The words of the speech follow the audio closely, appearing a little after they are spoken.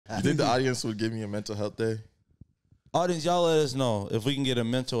You think the audience would give me a mental health day? Audience, y'all let us know if we can get a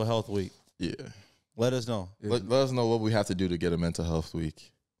mental health week. Yeah. Let us know. Let us know what we have to do to get a mental health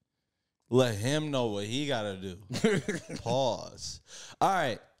week. Let him know what he got to do. Pause. All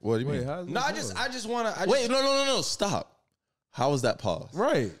right. What do you mean? No, I just want to. Wait, no. Stop. How was that pause?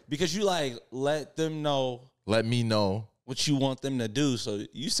 Right. Because you like let them know. Let me know what you want them to do. So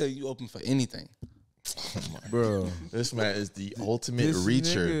you say you open for anything. Bro, this man is the ultimate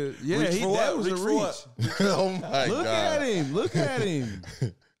reacher. Nigga, yeah, that was a reach. Oh my God. Look at him.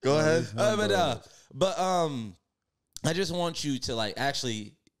 Go ahead. But I just want you to like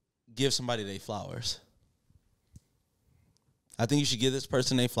actually give somebody their flowers. I think you should give this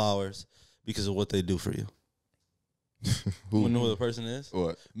person their flowers because of what they do for you. You know who the person is?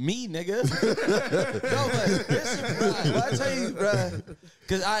 What? Me, nigga. No, but listen, bro. I tell you, bro.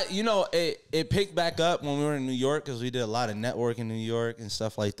 Because it picked back up when we were in New York because we did a lot of networking in New York and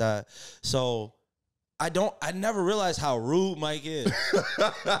stuff like that. So I never realized how rude Mike is.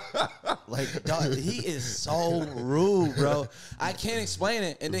 Like, dog, he is so rude, bro. I can't explain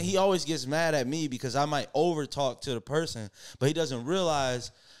it. And then he always gets mad at me because I might over talk to the person, but he doesn't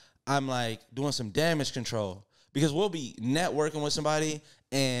realize I'm like doing some damage control. Because we'll be networking with somebody,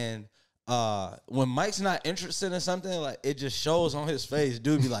 and when Mike's not interested in something, like it just shows on his face.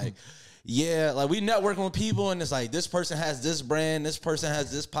 Dude be like, yeah, like we networking with people, and it's like this person has this brand, this person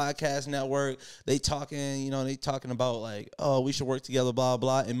has this podcast network. They talking about like, oh, we should work together, blah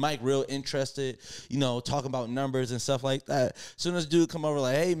blah. And Mike real interested, talking about numbers and stuff like that. Soon as dude come over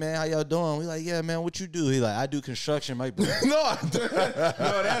like, hey man, how y'all doing? We like, yeah man, what you do? He like, I do construction. Mike, no,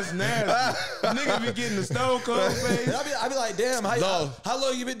 that's nasty. Nigga be getting the stone cold face. I be like, damn, how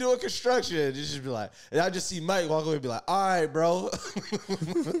long you been doing construction? Just be like, and I just see Mike walk away and be like, all right, bro.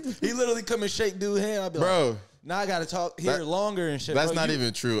 He literally come and shake dude's hand. I'll be like, now I gotta talk here longer and shit. That's not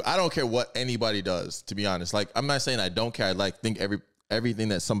even true. I don't care what anybody does, to be honest. Like, I'm not saying I don't care. I think everything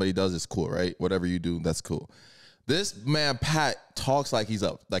that somebody does is cool, right? Whatever you do, that's cool. This man, Pat, talks like he's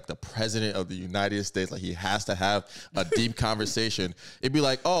like the president of the United States. Like he has to have a deep conversation. It'd be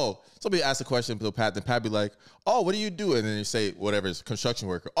like, oh, somebody asks a question to Pat, then Pat be like, oh, what do you do? And then you say, whatever, it's construction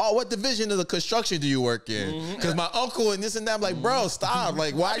worker. Oh, what division of the construction do you work in? Because my uncle and this and that. I'm like, bro, stop.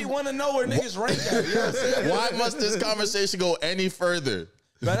 Like, why do you want to know where niggas rank at? You know what I'm saying? Why must this conversation go any further?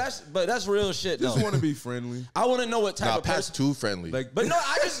 But that's real shit. Just want to be friendly. I want to know what type of Pat's person. too friendly. But no,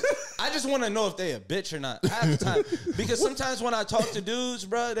 I just want to know if they a bitch or not half the time. Because sometimes when I talk to dudes,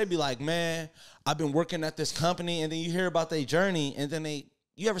 bro, they be like, man, I've been working at this company, and then you hear about their journey, and then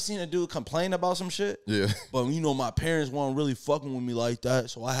you ever seen a dude complain about some shit? Yeah. But my parents weren't really fucking with me like that,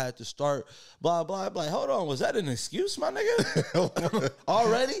 so I had to start blah, blah. I'm like, hold on, was that an excuse, my nigga?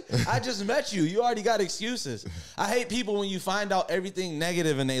 Already? I just met you. You already got excuses. I hate people when you find out everything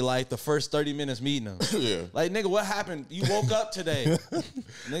negative in their life the first 30 minutes meeting them. Yeah. Like, nigga, what happened? You woke up today.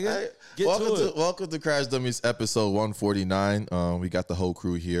 Nigga, welcome to Crash Dummies episode 149. We got the whole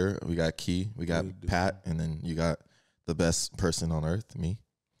crew here. We got Key, we got Pat, and then you got the best person on earth, me.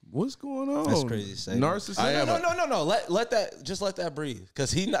 What's going on? That's crazy to say. Narcissist? No. Let that breathe. Because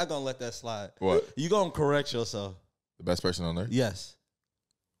he's not going to let that slide. What? You going to correct yourself. The best person on earth? Yes.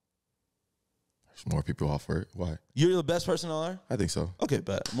 There's more people offer it. Why? You're the best person on earth? I think so. Okay,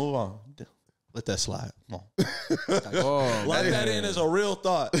 but move on. Let that slide. Come on. Lock that in as a real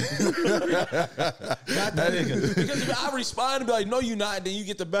thought. Not that nigga. Because if I respond and be like, no, you not, then you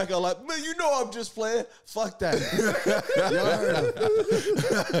get the back up like, man, I'm just playing. Fuck that.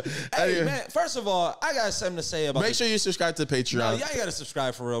 Hey, man, first of all, I got something to say about Make sure you subscribe to Patreon. No, y'all got to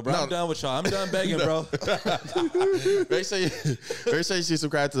subscribe for real, bro. I'm done with y'all. I'm done begging, bro. Make sure you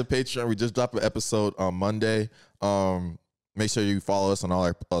subscribe to the Patreon. We just dropped an episode on Monday. Make sure you follow us on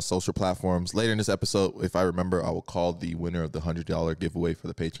all our social platforms. Later in this episode, if I remember, I will call the winner of the $100 giveaway for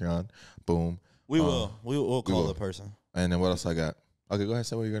the Patreon. Boom. We'll call the person. And then what else I got? Okay, go ahead.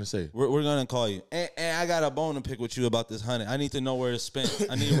 Say what you're going to say. We're going to call you. And I got a bone to pick with you about this 100. I need to know where it's spent.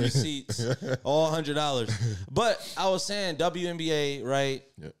 I need receipts. All $100. But I was saying WNBA, right?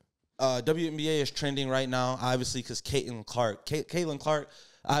 Yeah. WNBA is trending right now, obviously, because Caitlin Clark,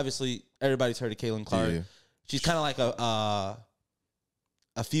 obviously, everybody's heard of Caitlin Clark. Yeah. She's kind of like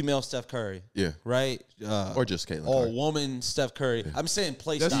a female Steph Curry. Yeah. Right? Or just Caitlin Or Clark. woman Steph Curry. Yeah. I'm saying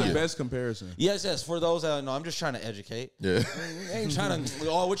play That's style. the best comparison. Yes. For those that don't know, I'm just trying to educate. Yeah. I ain't trying to,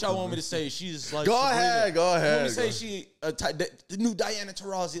 what y'all want me to say? She's like. Go ahead. You want me to say the new Diana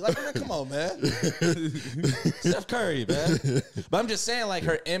Taurasi. Like, man, come on, man. Steph Curry, man. But I'm just saying, like,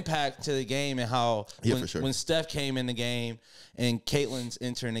 her impact to the game and how when Steph came in the game and Caitlyn's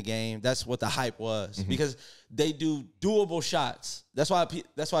entering the game, that's what the hype was. Because they do doable shots. That's why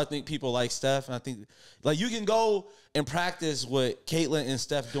I think people like Steph. And I think, like, you can go and practice what Caitlyn and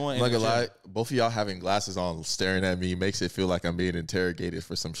Steph doing. Like a lie, both of y'all having glasses on, staring at me makes it feel like I'm being interrogated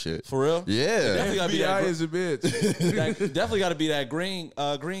for some shit. For real? Yeah. FBI is a bitch. Definitely got to be that green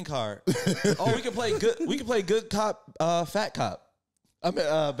card. Oh, we can play good cop, fat cop. I mean,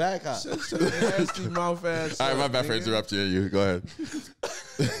 bad cop. Nasty mouth ass. All right, my bad for interrupting you. Go ahead.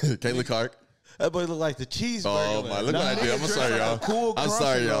 Caitlyn Clark. That boy look like the cheeseburger. Oh my! Look what I did. I'm sorry, y'all. I'm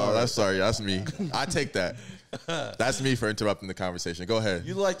sorry, y'all. That's sorry. That's me. I take that. That's me for interrupting the conversation. Go ahead.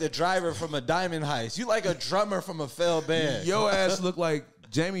 You look like the driver from a diamond heist. You like a drummer from a failed band. Your ass look like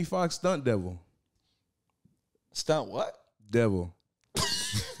Jamie Foxx stunt devil. Stunt what? Devil.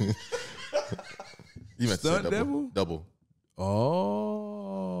 You meant stunt devil? Double.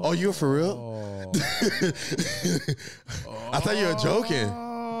 Oh. Oh, you're for real? I thought you were joking.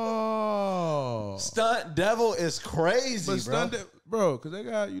 Stunt devil is crazy, bro. Because they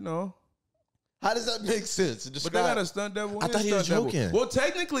got, you know. How does that make sense? But they got a stunt devil. I thought he was joking. Well,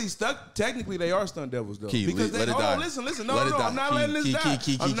 technically, they are stunt devils, though. Because let it die. Listen. No, I'm not letting this die.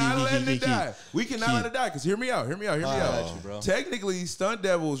 I'm not letting it die. We cannot let it die. Because hear me out. Technically, stunt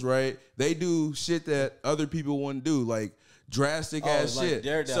devils, right? They do shit that other people wouldn't do, like drastic ass like shit.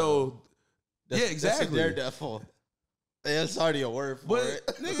 Daredevil. So, yeah, exactly. That's a daredevil. It's already a word for it.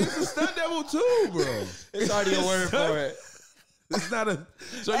 Nigga, it's a stunt devil too, bro. It's already a word for it. It's not a.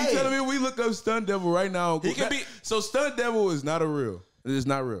 So you telling me we look up stunt devil right now? He can be. So stunt devil is not a real. It is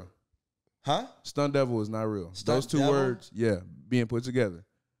not real. Huh? Stunt devil is not real. Those two devil? words, being put together.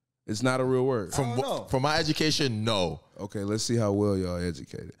 It's not a real word. From my education, no. Okay, let's see how well y'all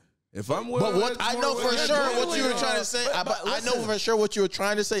educated. If I'm well, but what I know for sure what you were trying to say. I know for sure what you were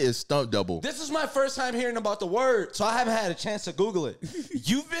trying to say is stunt double. This is my first time hearing about the word, so I haven't had a chance to Google it.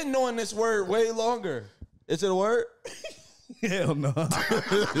 You've been knowing this word way longer. Is it a word? Hell no. Hey,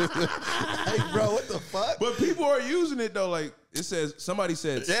 bro, what the fuck? But people are using it though. Like it says, somebody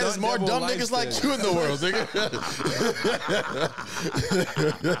said. Yeah, there's more dumb niggas like you in the world, nigga.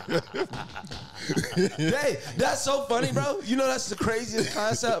 Hey, that's so funny, bro. You know that's the craziest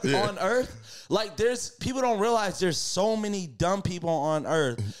concept on earth. Like, people don't realize there's so many dumb people on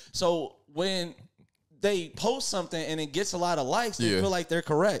earth. So when they post something and it gets a lot of likes, they feel like they're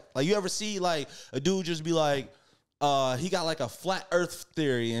correct. Like, you ever see like a dude just be like, he got like a flat earth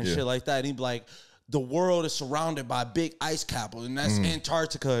theory and shit like that. And he'd be like, the world is surrounded by big ice caps, and that's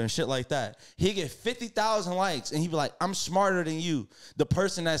Antarctica and shit like that. He'd get 50,000 likes, and he'd be like, I'm smarter than you. The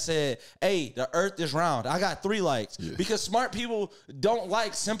person that said, hey, the earth is round, I got 3 likes. Because smart people don't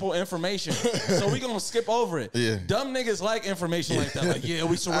like simple information. So we gonna skip over it. Dumb niggas like information like that. Like,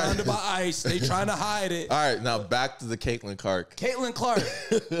 we surrounded by ice. They trying to hide it. All right, now back to the Caitlyn Clark. Caitlyn Clark.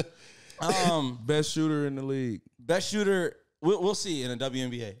 Best shooter in the league. Best shooter. We'll see in the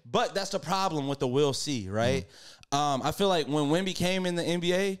WNBA. But that's the problem with the we'll see, right? I feel like when Wemby came in the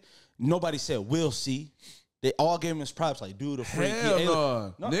NBA, nobody said we'll see. They all gave him his props, like, dude, a freak.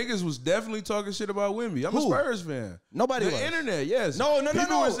 Hell no. Niggas was definitely talking shit about Wemby. I'm a Spurs fan. Nobody was. The internet, yes. No.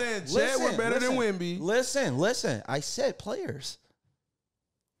 People were saying Chad were better than Wemby. Listen. I said players.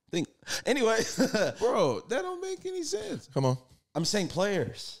 Anyway. Bro, that don't make any sense. Come on. I'm saying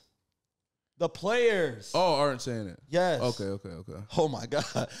players. The players. Oh, aren't saying it. Yes. Okay. Oh, my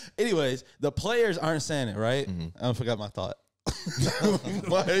God. Anyways, the players aren't saying it, right? I forgot my thought.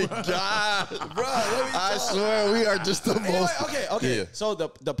 My God. Bro, I swear we are just the most. Okay. Yeah. So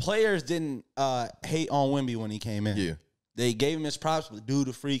the players didn't hate on Wemby when he came in. Yeah. They gave him his props. Dude,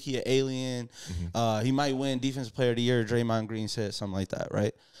 a freak, he an alien. He might win Defensive Player of the Year. Draymond Green said something like that,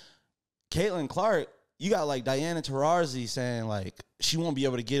 right? Caitlyn Clark, you got like Diana Taurasi saying like she won't be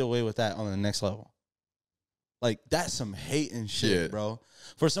able to get away with that on the next level. Like, that's some hating shit, bro.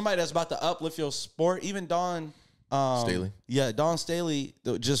 For somebody that's about to uplift your sport, even Dawn Staley. Yeah, Dawn Staley,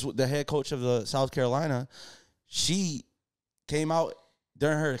 just the head coach of the South Carolina, she came out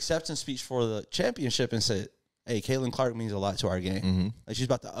during her acceptance speech for the championship and said, hey, Caitlyn Clark means a lot to our game. Like, she's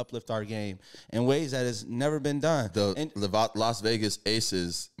about to uplift our game in ways that has never been done. The Las Vegas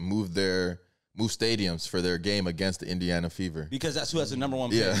Aces moved stadiums for their game against the Indiana Fever. Because that's who has the number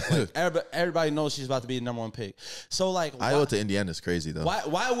 1 pick. Like, everybody knows she's about to be the number 1 pick. So, like, I owe it to Indiana is crazy, though.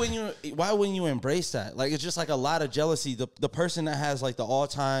 Why wouldn't you embrace that? Like, it's just like a lot of jealousy. The person that has like the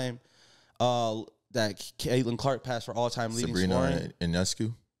all-time that Caitlyn Clark passed for all-time leading Sabrina scoring.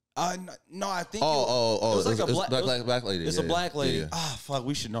 Ionescu. No, I think. Oh! It was like a black lady. It's a black lady. Ah, fuck,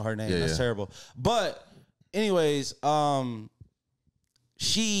 we should know her name. That's terrible. But anyways,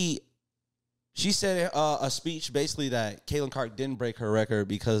 she said a speech basically that Caitlin Clark didn't break her record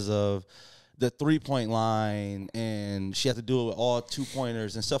because of the 3-point line, and she had to do it with all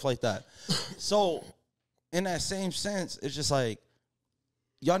 2-pointers and stuff like that. So, in that same sense, it's just like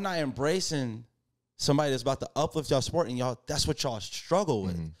y'all not embracing somebody that's about to uplift y'all sport, and y'all, that's what y'all struggle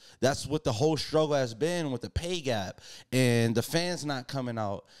with. That's what the whole struggle has been with the pay gap and the fans not coming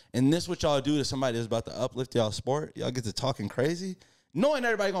out. And this what y'all do to somebody that's about to uplift y'all sport. Y'all get to talking crazy, knowing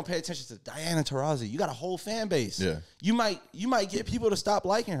everybody gonna pay attention to Diana Taurasi. You got a whole fan base. Yeah. You might get people to stop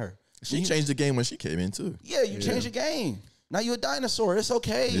liking her. She changed the game when she came in too. Yeah, you changed the game. Now you're a dinosaur. It's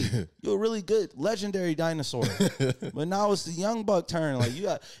okay. Yeah. You're a really good, legendary dinosaur. But now it's the young buck turn. Like you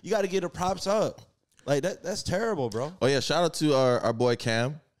got to get her props up. Like that's terrible, bro. Oh yeah, shout out to our boy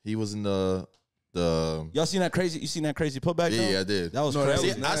Cam. He was in the y'all seen that crazy? You seen that crazy putback? Yeah, I did. That was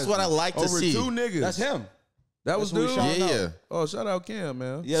crazy. That's what I like to see. Over 2 niggas. That's him. That was dude. Yeah. Oh, shout out Cam,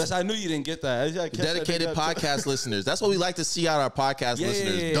 man. Yes, I knew you didn't get that. Dedicated podcast listeners. That's what we like to see out of our podcast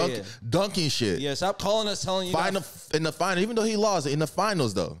listeners. Dunking shit. Yeah, stop calling us telling you in the final, even though he lost in the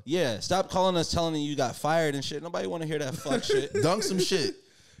finals though. Yeah, stop calling us telling you got fired and shit. Nobody want to hear that fuck shit. Dunk some shit.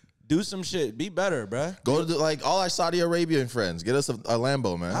 Do some shit. Be better, bruh. Go to like all our Saudi Arabian friends. Get us a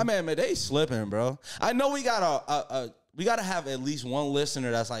Lambo, man. Man, they slipping, bro. I know we got we got to have at least one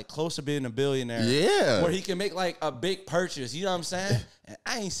listener that's like close to being a billionaire. Yeah. Where he can make like a big purchase. You know what I'm saying? And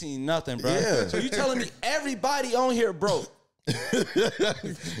I ain't seen nothing, bro. Yeah. So you telling me everybody on here broke? None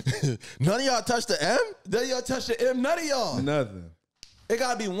of y'all touched the M? None of y'all touched the M? None of y'all. Nothing. It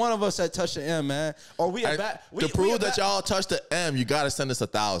gotta be one of us that touched the M, man. Or we are back. To prove that y'all touched the M, you gotta send us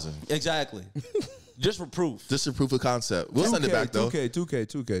 1,000. Exactly. Just for proof. Just for proof of concept. We'll send it back though.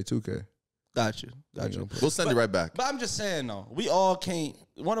 2K. Got you. We'll send it right back. But I'm just saying though, we all can't.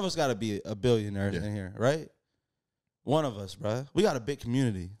 One of us gotta be a billionaire in here, right? One of us, bro. We got a big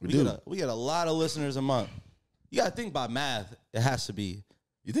community. We get a lot of listeners a month. You gotta think by math. It has to be.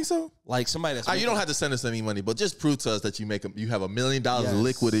 You think so? Like somebody that's you don't have to send us any money, but just prove to us that you have $1 million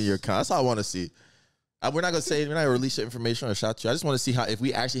liquid in your account. That's all I want to see. We're not gonna say, we're not gonna release your information or shout you. I just want to see if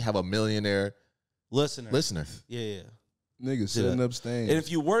we actually have a millionaire listener. Yeah. Niggas sitting up staying. And if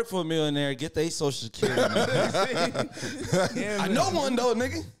you work for a millionaire, get their social security. I know one though,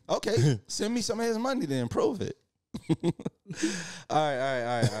 nigga. Okay, send me some of his money then. Prove it. All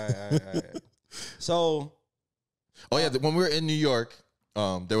right. So, when we were in New York,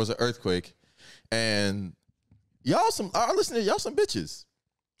 there was an earthquake, and our listeners, y'all some bitches.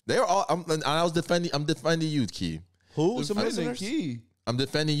 They were all. I'm defending you, Key. Who? Some listeners? Key. I'm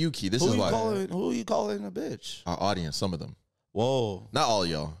defending you, Key. This is why. Who you calling a bitch? Our audience, some of them. Whoa. Not all of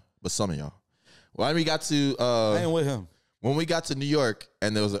y'all, but some of y'all. When we got to I ain't with him. When we got to New York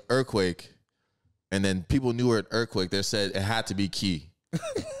and there was an earthquake, and then people knew we were an earthquake, they said it had to be Key.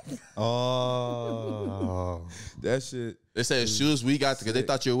 Oh. That shit. They said as soon as we got there, because they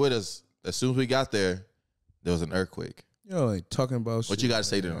thought you were with us, as soon as we got there was an earthquake. Yo, ain't talking about shit. What you got to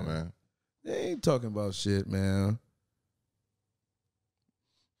say to them, man? They ain't talking about shit, man.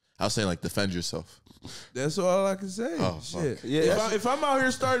 I was saying, like, defend yourself. That's all I can say. Oh, shit. fuck. Yeah. If I'm out here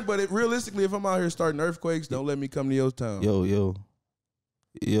starting, realistically, if I'm out here starting earthquakes, don't let me come to your town. Yo.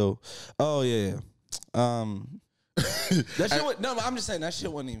 Oh yeah. That shit. No, I'm just saying that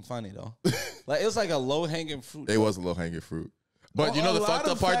shit wasn't even funny though. Like it was like a low hanging fruit. It was a low hanging fruit. But you know the fucked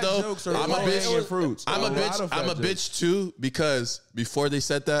up part though? I'm a bitch. I'm a bitch too, because before they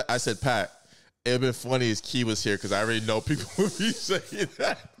said that, I said, Pat, it'd been funny as Key was here because I already know people would be saying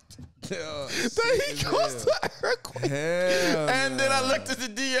that. That he caused the earthquake. And then I looked at the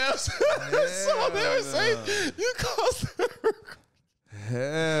DMs and saw they were saying, you caused the earthquake.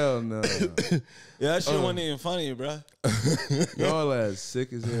 Hell no. Yeah, that shit wasn't even funny, bro. Y'all ass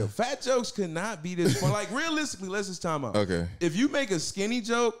sick as hell. Fat jokes cannot be this funny. Like, realistically, let's just time out. Okay. If you make a skinny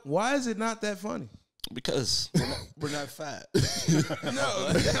joke, why is it not that funny? Because we're not fat.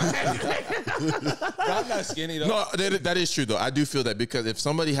 No. I'm not skinny, though. No, that is true, though. I do feel that because if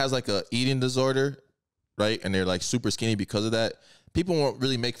somebody has, like, a eating disorder, right, and they're, like, super skinny because of that, people won't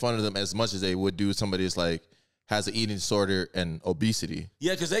really make fun of them as much as they would do somebody that's, like, has an eating disorder and obesity.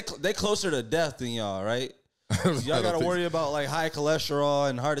 Yeah, because they closer to death than y'all, right? Y'all got to worry about, like, high cholesterol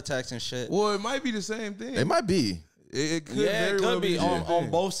and heart attacks and shit. Well, it might be the same thing. It might be. It could very well be on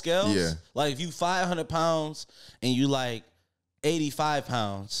both scales. Yeah. Like, if you 500 pounds and you, like, 85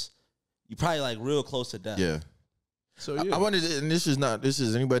 pounds, you probably, like, real close to death. Yeah. So, yeah. I wondered, and this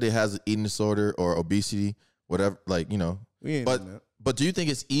is anybody that has an eating disorder or obesity, whatever, like, you know. We ain't but But do you think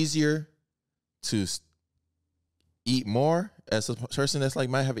it's easier to eat more as a person that's like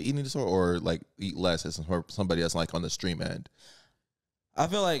might have an eating disorder, or like eat less as somebody that's like on the extreme end? I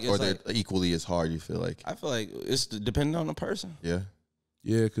feel like it's they're equally as hard. You feel like? I feel like it's depending on the person. Yeah.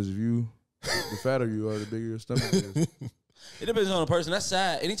 Yeah, because the fatter you are, the bigger your stomach is. It depends on the person. That's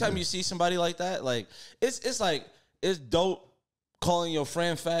sad. Anytime you see somebody like that, like it's like it's dope calling your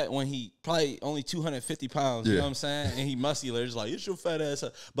friend fat when he probably only 250 pounds. You know what I'm saying? And he muscular. It's like, it's your fat ass.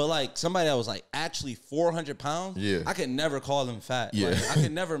 But like somebody that was like actually 400 pounds, I could never call them fat. Yeah. Like, I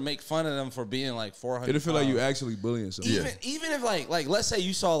could never make fun of them for being like 400 It'll feel like you actually bullying somebody. Even if like let's say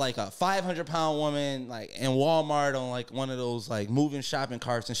you saw like a 500-pound woman like in Walmart on like one of those like moving shopping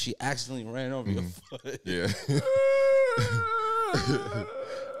carts and she accidentally ran over your foot. Yeah.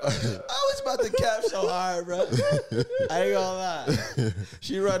 I was about to cap so hard, bro. I ain't gonna lie.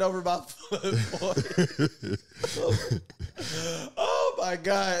 She run over my foot. Oh my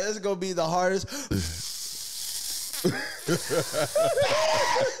God, this is gonna be the hardest.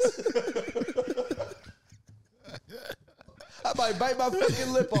 I might bite my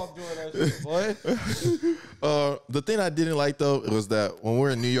fucking lip off doing that shit, boy. The thing I didn't like though was that when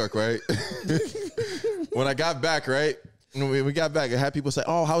we're in New York, right? When I got back, right? When we got back, I had people say,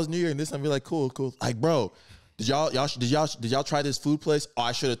 "Oh, how was New Year?" And this, and be like, "Cool, cool." Like, bro, did y'all try this food place? Oh,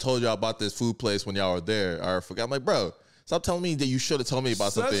 I should have told y'all about this food place when y'all were there. I forgot. I'm like, bro, stop telling me that you should have told me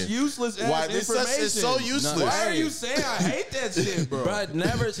about something. Useless ass information. It's so useless. No, why are you saying I hate that shit, bro? Bro,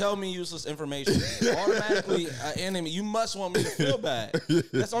 never tell me useless information. Automatically, enemy. You must want me to feel bad.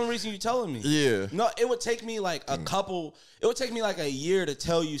 That's the only reason you're telling me. Yeah. No, it would take me like a couple. It would take me like a year to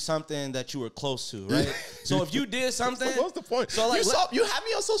tell you something that you were close to, right? So if you did something, so what's the point? So like, you have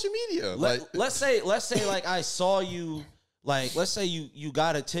me on social media. Let's say like I saw you. Like, let's say you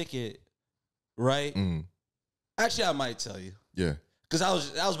got a ticket, right? Actually, I might tell you. Yeah. Because I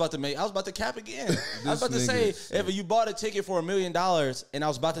was about to cap again. I was about to say, if you bought a ticket for $1 million and I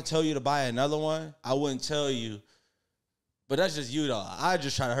was about to tell you to buy another one, I wouldn't tell you. But that's just you, though. I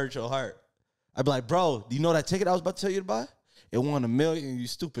just try to hurt your heart. I'd be like, bro, do you know that ticket I was about to tell you to buy? It won $1 million, you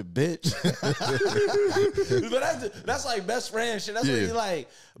stupid bitch. But that's like best friend shit. That's what you like.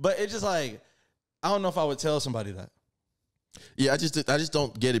 But it's just like, I don't know if I would tell somebody that. Yeah, I just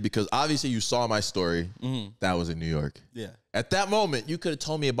don't get it because obviously you saw my story. That was in New York. Yeah. At that moment, you could have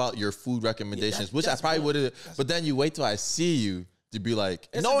told me about your food recommendations, which I probably would have. But then you wait till I see you to be like,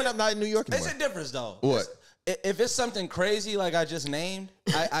 knowing I'm not in New York anymore. It's a difference, though. What? If it's something crazy like I just named,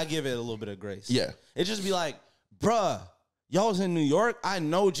 I give it a little bit of grace. Yeah. It just be like, bruh, y'all was in New York. I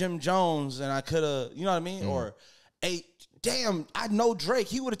know Jim Jones, and I could have, you know what I mean? Or, hey, damn, I know Drake.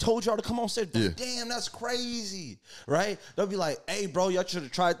 He would have told y'all to come on set. Yeah. Damn, that's crazy, right? They'll be like, hey, bro, y'all should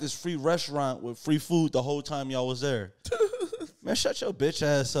have tried this free restaurant with free food the whole time y'all was there. Man, shut your bitch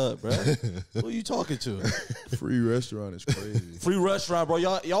ass up, bro. Who are you talking to? Free restaurant is crazy. Free restaurant, bro.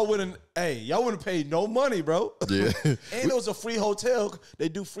 Y'all wouldn't pay no money, bro. Yeah. And it was a free hotel. They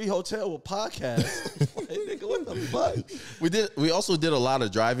do free hotel with podcasts. Like, nigga, what the fuck? We also did a lot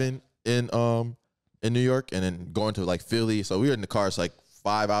of driving in New York and then going to like Philly. So we were in the cars like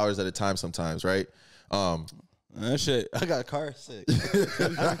 5 hours at a time sometimes, right? That shit, I got car sick.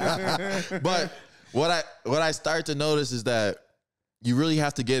 But what I start to notice is that you really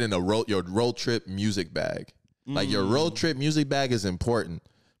have to get in your road trip music bag. Like your road trip music bag is important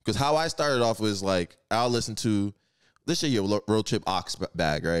because how I started off was like I'll listen to this is your road trip aux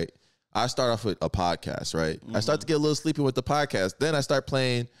bag, right? I start off with a podcast, right? I start to get a little sleepy with the podcast. Then I start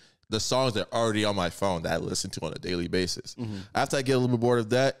playing the songs that are already on my phone that I listen to on a daily basis. After I get a little bit bored of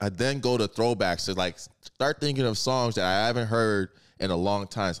that, I then go to throwbacks to like start thinking of songs that I haven't heard in a long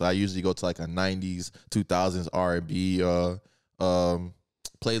time. So I usually go to like a 90s, 2000s R&B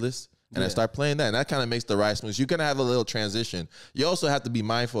playlist. And I start playing that. And that kind of makes the ride smooth. You're going to have a little transition. You also have to be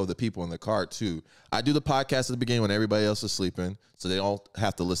mindful of the people in the car, too. I do the podcast at the beginning when everybody else is sleeping. So they all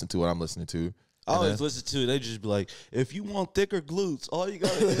have to listen to what I'm listening to. I always listen to it. They just be like, if you want thicker glutes, all you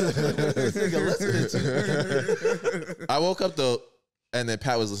got to do is listen to it. I woke up, though, and then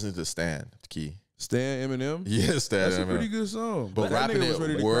Pat was listening to Stan Key. Stan Eminem? Yeah, Stan Eminem. That's a pretty good song. But rapping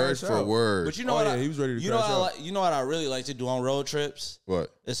it word for word. But you know what? He was ready to crash out. You know what I really like to do on road trips?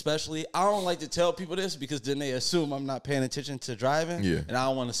 What? Especially, I don't like to tell people this because then they assume I'm not paying attention to driving. Yeah. And I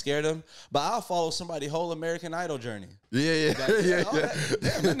don't want to scare them. But I'll follow somebody's whole American Idol journey. Yeah. Damn,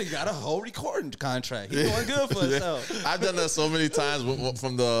 that nigga got a whole recording contract. He's doing good for himself. I've done that so many times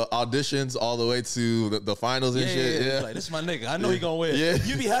from the auditions all the way to the finals and shit. Yeah. Like, this is my nigga. I know he gonna win. Yeah.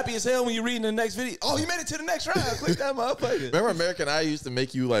 You be happy as hell when you reading the next video. Oh, you made it to the next round. Click that motherfucker. Remember American Idol used to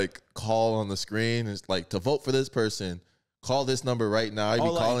make you like call on the screen and like to vote for this person. call this number right now. You be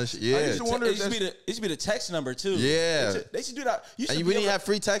calling shit. Yeah. I used to wonder it used to be the text number too. Yeah. They should do that. And we didn't have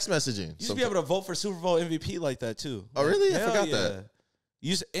free text messaging. You should be able to vote for Super Bowl MVP like that too. Oh, really? I Hell forgot yeah. that.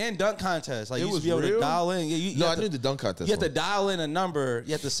 And dunk contest. Like, It you was used to be able real? to dial in. Yeah, I knew the dunk contest. You have to dial in a number.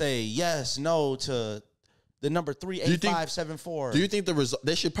 You have to say yes, no to the number 38574. Do you think the result?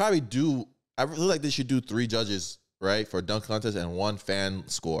 They should probably do. I really like they should do 3 judges, right, for a dunk contest and 1 fan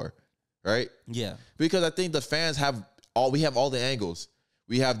score, right? Yeah, Because I think the fans have all. We have all the angles.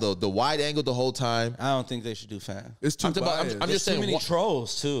 We have the wide angle the whole time. I don't think they should do fan. It's too biased. I'm just Too saying. many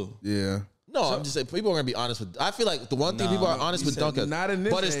trolls too. Yeah. No, I'm just saying people are gonna be honest with. I feel like the one thing people are honest with dunk. not in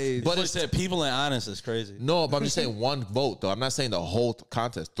this age. But But it's said people ain't honest is crazy. no. But I'm just saying 1 vote though. I'm not saying the whole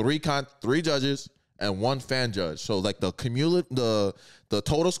contest. 3 judges and 1 fan judge. So like the the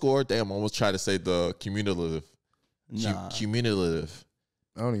total score. Damn, I almost tried to say the cumulative. Nah. Cumulative.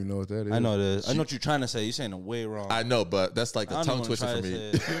 I don't even know what that is. I know this. I know what you're trying to say. You're saying it way wrong. I know, but that's like a I don't tongue even twister try for to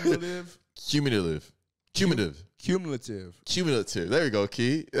me. say it. Cumulative. Cumulative. There you go,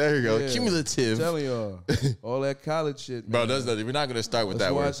 Key. There you go. Yeah. Cumulative. I'm telling y'all, all that college shit, Bro, man. that's nothing. We're not gonna start with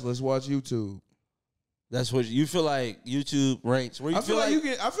that word. Let's watch YouTube. That's what you feel like. YouTube ranks. Where you I feel like you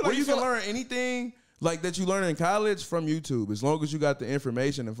can. I feel like you can feel learn anything like that you learn in college from YouTube, as long as you got the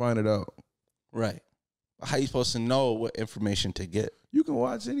information and find it out. right. How you supposed to know what information to get? You can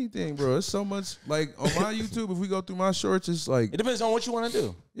watch anything, bro. It's so much. Like on my YouTube, if we go through my shorts, it's like It depends on what you want to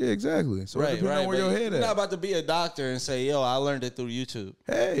do. yeah, exactly. So it depends on where but your head you're at. not about to be a doctor and say, "Yo, I learned it through YouTube."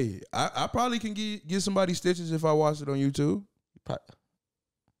 Hey, I probably can get somebody stitches if I watch it on YouTube.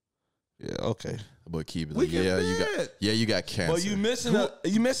 Yeah, okay. But keep it. We Like, can you got cancer. But you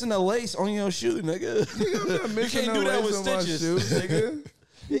missing a lace on your shoe, nigga. Nigga, I'm not missing can't no do that lace with on my stitches. shoe, nigga.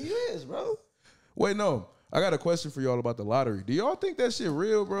 Yeah, you is, bro. Wait, no. I got a question for y'all about the lottery. Do y'all think that shit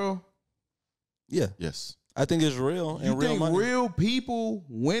real, bro? Yeah, Yes. I think it's real and You real think money. real people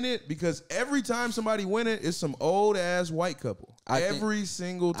win it? Because every time somebody win it, it's some old ass white couple. Every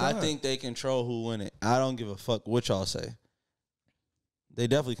single time. I think they control who win it. I don't give a fuck what y'all say. They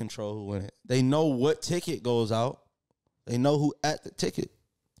definitely control who win it. They know what ticket goes out. They know who at the ticket.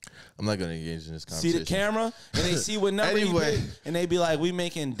 I'm not gonna engage in this See conversation. the camera and they see what number Anyway. you pick, and they be like, "We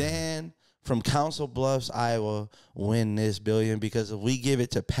making Dan from Council Bluffs, Iowa, win this billion because if we give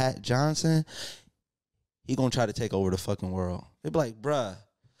it to Pat Johnson, he gonna try to take over the fucking world." They be like, "Bruh."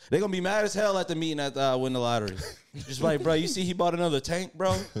 They gonna be mad as hell at the meeting after I win the lottery. Just like, bro, you see he bought another tank,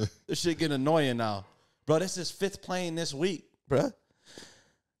 bro? This shit getting annoying now. Bro, that's his 5th plane this week, bruh.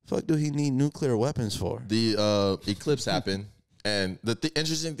 Fuck do he need nuclear weapons for? The eclipse happened, and the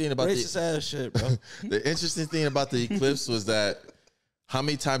interesting thing about Racist ass shit, bro. the interesting thing about the eclipse was that how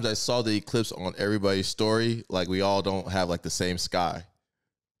many times I saw the eclipse on everybody's story. Like we all don't have like the same sky.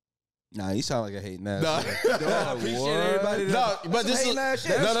 Nah, you sound like a hating ass. No, I appreciate everybody. no, but this is no.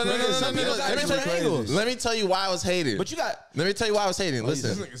 Let me tell you why I was hating. But you got. Let me tell you why I was hating.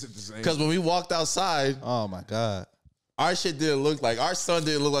 Listen, because when we walked outside, Oh my god, our shit didn't look like our sun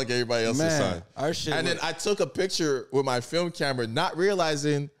didn't look like everybody else's man, sun. our shit. And then I took a picture with my film camera, not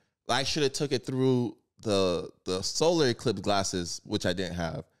realizing I should have took it through the solar eclipse glasses, which I didn't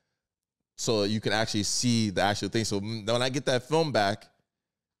have, so you can actually see the actual thing. So when I get that film back,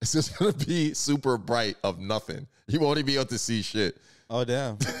 it's just gonna be super bright of nothing. You won't even be able to see shit. Oh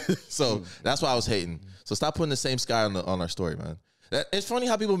damn. So that's why I was hating. So stop putting the same sky on our story, man. It's funny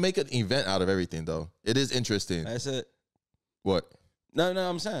how people make an event out of everything, though. It is interesting. That's it. What? No,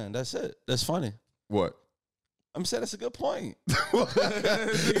 I'm saying that's it. That's funny. What? I'm saying that's a good point. The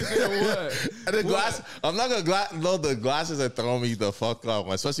glass. I'm not gonna load the glasses that throw me the fuck up,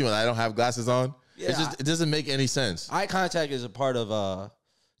 especially when I don't have glasses on. Yeah. It doesn't make any sense. Eye contact is a part of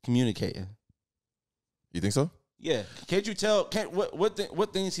communicating. You think so? Yeah. Can't you tell?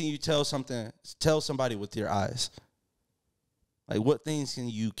 What things can you tell somebody with your eyes? Like what things can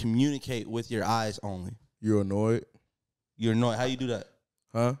you communicate with your eyes only? You're annoyed? You're annoyed. How you do that?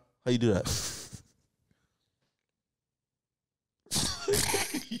 Huh? How you do that?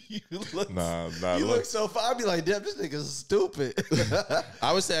 You look so fine. I'd be like, damn, this nigga's stupid.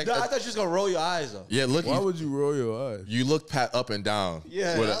 I would say. No, I thought you was gonna roll your eyes though. Yeah, look. Why would you roll your eyes? You look pat up and down.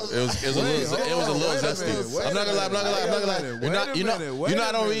 Yeah, it was a little zesty. I'm not gonna lie. You know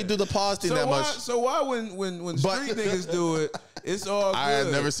I don't really do the pause thing that much. So why when street niggas do it, it's all good?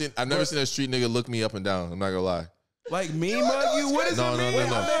 I've never seen a street nigga look me up and down. I'm not gonna lie. Like me mug you? What is No, it no, mean? no,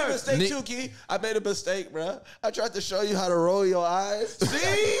 no. I made a mistake too, Key. I made a mistake, bro. I tried to show you how to roll your eyes.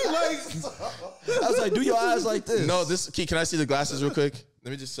 See? Like, I was like, do your eyes like this. No, Key, can I see the glasses real quick?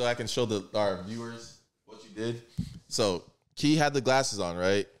 Let me just so I can show our viewers what you did. So Key had the glasses on,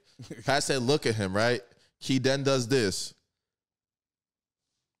 right? Pat said, look at him, right? Key then does this.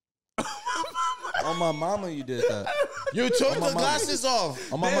 On my mama, you did that. You took the glasses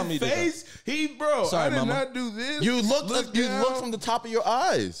off. On my mama, you did that. Sorry, I did not do this. You look from the top of your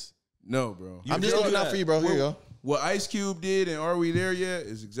eyes. No, bro. I'm just looking out for you, bro. Here you go. What Ice Cube did and Are We There Yet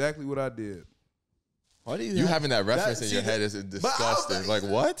is exactly what I did. Why do you having that reference in your head is disgusting. Like,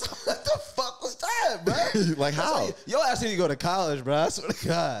 what? What the fuck was that, bro? Like, how? Yo, ass need to go to college, bro. I swear to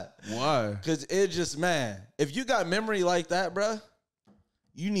God. Why? Because it just, man, if you got memory like that, bro,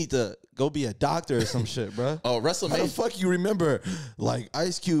 you need to go be a doctor or some shit, bro. Oh, WrestleMania. How the fuck you remember, like,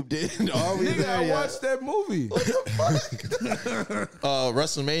 Ice Cube did? Are we Nigga, there I yet? watched that movie. What the fuck?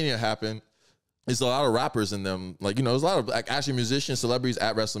 WrestleMania happened. There's a lot of rappers in them. Like, you know, there's a lot of like actually musicians, celebrities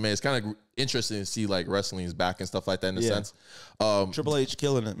at WrestleMania. It's kind of interesting to see like wrestling is back and stuff like that in a sense. Triple H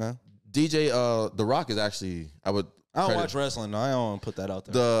killing it, man. DJ The Rock is actually, I don't watch wrestling. No, I don't want to put that out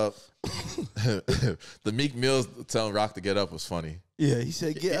there. The Meek Mills telling Rock to get up was funny. Yeah, he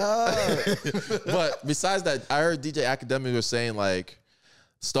said get up. But besides that, I heard DJ Academic was saying like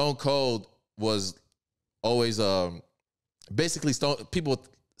Stone Cold was always basically Stone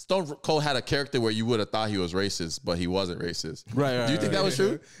Cold had a character where you would have thought he was racist, but he wasn't racist. Right. Do you think that was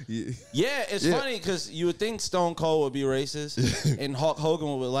true? Yeah, it's funny because you would think Stone Cold would be racist and Hulk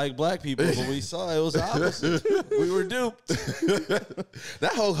Hogan would like black people, but we saw it was the opposite. We were duped.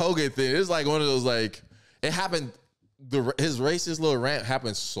 That Hulk Hogan thing is like one of those like it happened. His racist little rant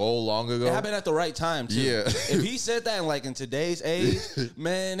happened so long ago. It happened at the right time too. Yeah. If he said that in today's age,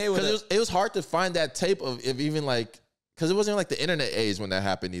 man, they would. It was hard to find that tape of if even like. Because it wasn't like the internet age when that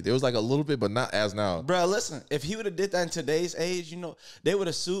happened either. It was like a little bit, but not as now. Bro, listen, if he would have did that in today's age, you know, they would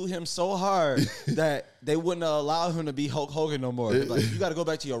have sued him so hard that they wouldn't allow him to be Hulk Hogan no more. Like, you got to go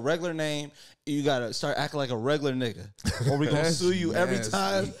back to your regular name. You got to start acting like a regular nigga. Or we going to sue you every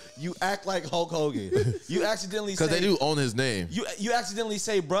time you act like Hulk Hogan. You accidentally say... Because they do own his name. You accidentally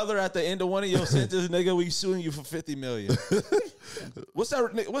say brother at the end of one of your sentences, nigga, we suing you for $50 million. What's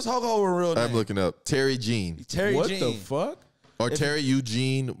Hulk Hogan's real name? I'm looking up. Terry Jean. Terry what Jean. the fuck? Or Terry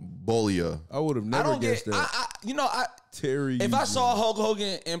Eugene Bolia. I would have never guessed that. Terry. If I saw Hulk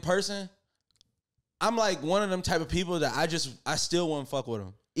Hogan in person, I'm like one of them type of people that I still wouldn't fuck with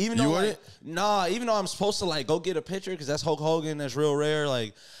him. Even though even though I'm supposed to like go get a picture because that's Hulk Hogan, that's real rare.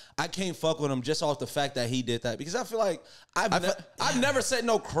 Like I can't fuck with him just off the fact that he did that because I feel like I've never said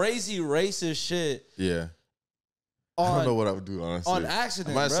no crazy racist shit. Yeah. I don't know what I would do honestly. On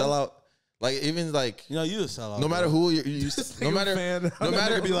accident, I might sell out. Like even like you would sell out. No matter who you no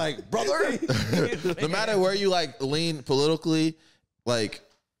matter be like brother. No matter where you like lean politically, like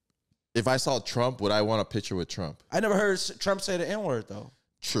if I saw Trump, would I want a picture with Trump? I never heard Trump say the N-word though.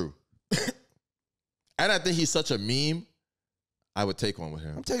 True. And I think he's such a meme. I would take one with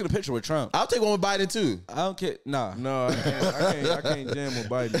him. I'm taking a picture with Trump. I'll take one with Biden too. I don't care. Nah. No, I can't jam with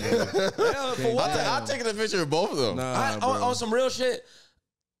Biden. For what? I'll take a picture with both of them. Nah, on some real shit,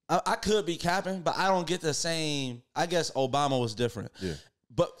 I could be capping, but I don't get the same. I guess Obama was different. Yeah.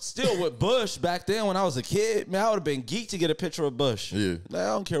 But still with Bush back then when I was a kid, man, I would have been geeked to get a picture of Bush. Yeah. Like, I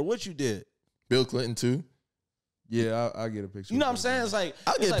don't care what you did. Bill Clinton too. Yeah, I'll get a picture. You know what I'm saying? It's like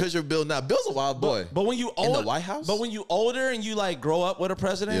I'll get a picture of Bill now. Bill's a wild boy. But when you in the White House? But when you older and you like grow up with a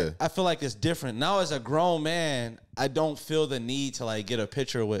president, I feel like it's different. Now as a grown man, I don't feel the need to like get a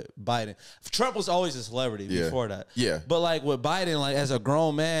picture with Biden. Trump was always a celebrity before that. Yeah. But like with Biden, like as a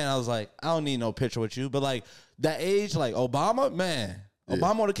grown man, I was like, I don't need no picture with you. But like that age, like Obama, man.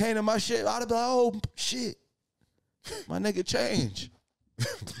 Obama would have came to my shit. I'd have been like, oh shit. My nigga changed.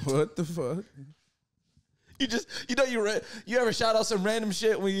 What the fuck? You ever shout out some random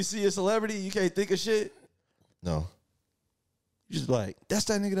shit when you see a celebrity, you can't think of shit? No. You just like, that's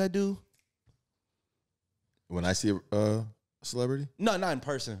that nigga that do? When I see a celebrity? No, not in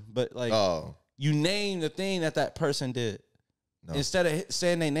person, but like you name the thing that person did. No. Instead of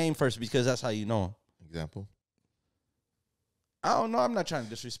saying their name first because that's how you know them. Example? I don't know. I'm not trying to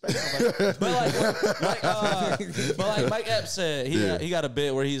disrespect nobody. but like Mike Epps said, he got a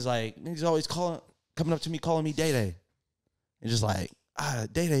bit where he's like, he's always coming up to me calling me Day Day. And just like,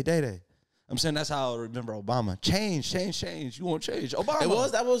 Day Day. I'm saying that's how I remember Obama. Change. You won't change.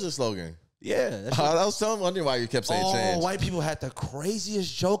 Obama. That was a slogan. Yeah. I was wondering why you kept saying change. White people had the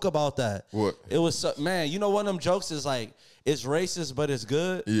craziest joke about that. What? It was, man, you know one of them jokes is like, it's racist, but it's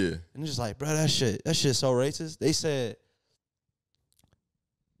good. Yeah. And it's just like, bro, that shit's so racist. They said,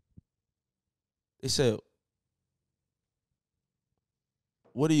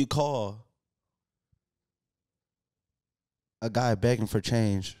 what do you call a guy begging for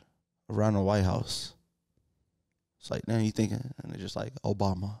change around the White House? It's like, now you thinking, and they're just like,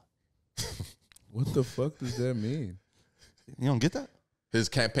 Obama. What the fuck does that mean? You don't get that? His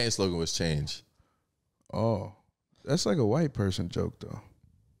campaign slogan was change. Oh, that's like a white person joke, though.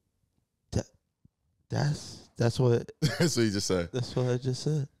 That's what. That's what you just said. That's what I just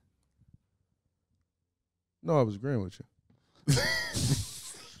said. No, I was agreeing with you.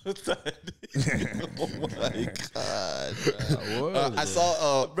 Oh my god! I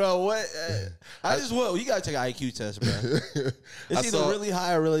saw, bro. What? You gotta take an IQ test, bro. It's either really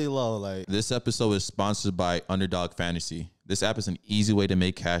high or really low. Like, this episode is sponsored by Underdog Fantasy. This app is an easy way to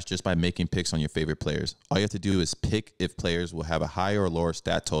make cash just by making picks on your favorite players. All you have to do is pick if players will have a higher or lower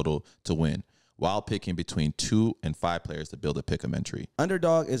stat total to win, while picking between 2 and 5 players to build a pick'em entry.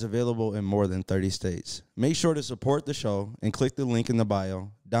 Underdog is available in more than 30 states. Make sure to support the show and click the link in the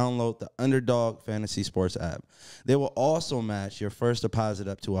bio. Download the Underdog Fantasy Sports app. They will also match your first deposit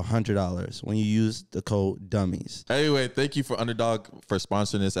up to $100 when you use the code Dummies. Anyway, thank you for Underdog for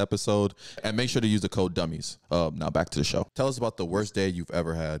sponsoring this episode. And make sure to use the code Dummies. Now back to the show. Tell us about the worst day you've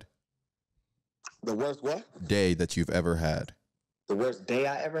ever had. The worst what? Day that you've ever had. The worst day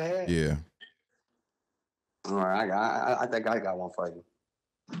I ever had? Yeah. All right, I think I got one for you.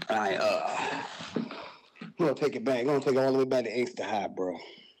 All right, I'm gonna take it back. I'm gonna take it all the way back to Inkster High, bro.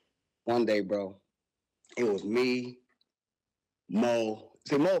 One day, bro, it was me, Mo.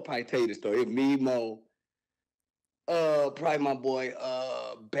 See, Mo will probably tell you the story. It was me, Mo, probably my boy,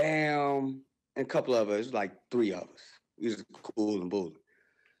 Bam, and a couple of us, like 3 of us. We was cool and boozy.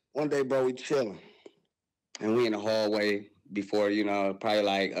 One day, bro, we chilling, and we in the hallway before, probably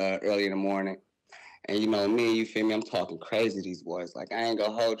like early in the morning. And me, you feel me? I'm talking crazy to these boys. Like, I ain't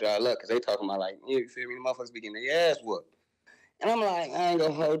gonna hold y'all up, because they talking about, like, you feel me? The motherfuckers be getting their ass whooped. And I'm like, I ain't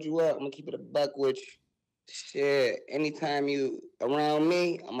gonna hold you up. I'm gonna keep it a buck with you. Shit, anytime you around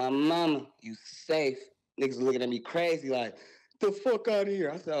me, my mama, you safe. Niggas looking at me crazy like, the fuck out of here.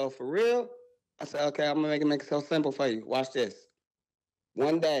 I said, oh, for real? I said, okay, I'm gonna make it so simple for you. Watch this.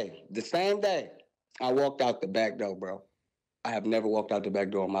 One day, the same day, I walked out the back door, bro. I have never walked out the back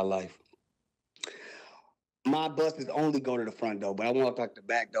door in my life. My buses only go to the front door, but I walked out the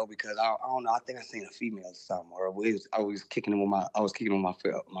back door because I don't know. I think I seen a female or something, or I was kicking them with my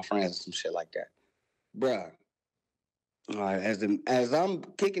friends or some shit like that, bruh. All right, as I'm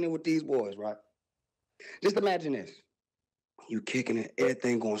kicking it with these boys, right? Just imagine this: you kicking it,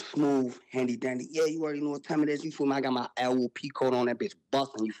 everything going smooth, handy dandy. Yeah, you already know what time it is. You feel me? I got my LOP coat on, that bitch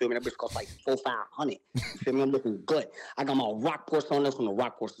busting. You feel me? That bitch cost like $400-500. You feel me? I'm looking good. I got my rock horse on this when the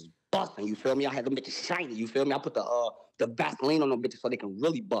rock horse is busting, you feel me? I had them bitches shiny, you feel me? I put the Vaseline on them bitches so they can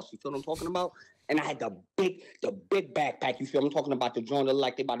really bust, you feel what I'm talking about? And I had the big backpack, you feel me? I'm talking about the joint that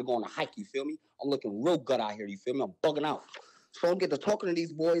like they about to go on a hike, you feel me? I'm looking real good out here, you feel me? I'm bugging out. So I'm getting to talking to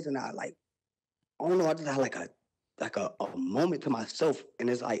these boys, and I don't know, I just had like a moment to myself, and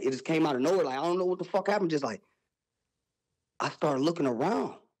it's like, it just came out of nowhere, like, I don't know what the fuck happened, just like, I started looking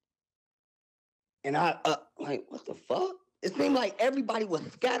around. And I, like, what the fuck? It seemed like everybody was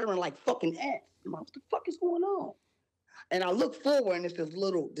scattering like fucking ants. I'm like, what the fuck is going on? And I look forward, and it's this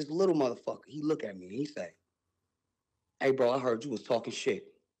little motherfucker. He look at me, and he say, hey, bro, I heard you was talking shit.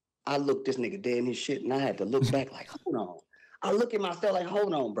 I looked this nigga dead in his shit, and I had to look back like, hold on. I look at myself like,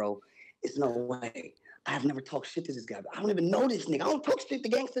 hold on, bro. It's no way. I have never talked shit to this guy. I don't even know this nigga. I don't talk shit to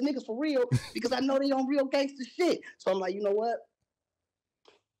gangster niggas for real because I know they on real gangster shit. So I'm like, you know what?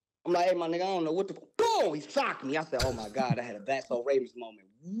 I'm like, hey, my nigga, I don't know what the... Boom! He shocked me. I said, oh, my God, I had a That's So Ravens moment.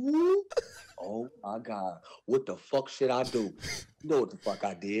 Whoop. Oh, my God. What the fuck should I do? You know what the fuck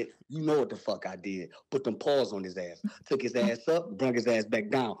I did. You know what the fuck I did. Put them paws on his ass. Took his ass up, brought his ass back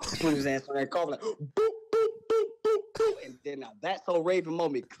down. Put his ass on that car, like, boop, boop, boop, boop, boop. And then now That's So Raven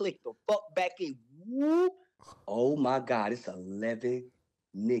moment clicked the fuck back in. Whoop. Oh, my God. It's 11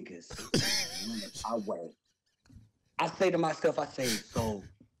 niggas. I wait. I say to myself, so...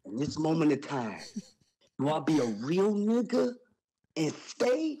 in this moment of time, do I be a real nigga and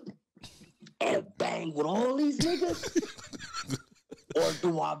stay and bang with all these niggas? Or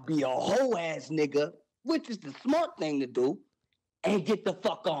do I be a hoe ass nigga, which is the smart thing to do, and get the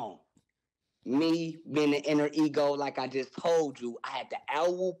fuck on? Me being the inner ego, like I just told you, I had the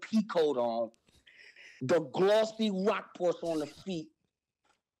LOP coat on, the glossy rock horse on the feet,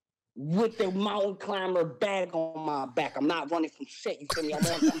 with the mountain climber bag on my back. I'm not running from shit, you feel me? I'm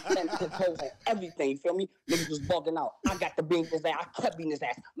on some 10 toes on everything, you feel me? Niggas was bugging out. I got to beat his ass. I kept beating his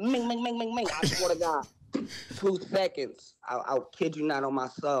ass. Ming, ming, ming, ming, ming. I swear to God. 2 seconds. I'll kid you not on my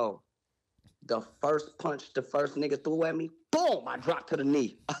soul. The first punch the first nigga threw at me, boom, I dropped to the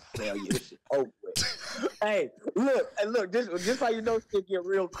knee. I said, oh, yeah, this shit over with. Hey, look, this how you know shit get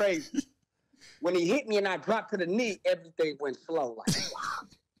real crazy. When he hit me and I dropped to the knee, everything went slow. Like, wow.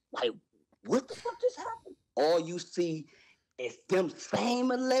 Like, what the fuck just happened? All you see is them same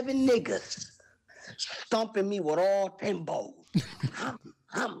 11 niggas stumping me with all 10 bowls.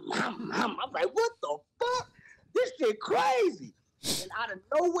 I'm like, what the fuck? This shit crazy. And out of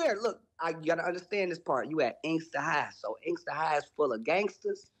nowhere, look, you gotta understand this part. You at Inkster High. So Inkster High is full of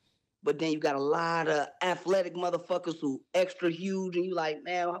gangsters, but then you got a lot of athletic motherfuckers who extra huge, and you like,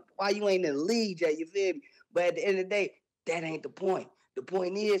 man, why you ain't in the league, Jay? You feel me? But at the end of the day, that ain't the point. The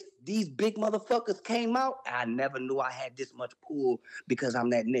point is, these big motherfuckers came out. I never knew I had this much pull because I'm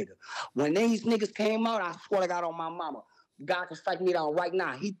that nigga. When these niggas came out, I swear to God on my mama, God can strike me down right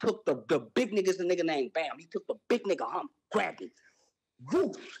now. He took the big niggas, the nigga named Bam. He took the big nigga, grabbed it.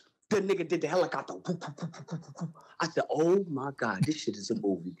 Woof. The nigga did the helicopter. I said, oh my God, this shit is a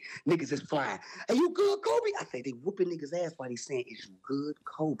movie. Niggas is flying. Are you good, Kobe? I said, they whooping niggas' ass while they saying, is you good,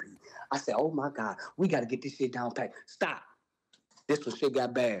 Kobe? I said, oh my God, we got to get this shit down pat. Stop. This when shit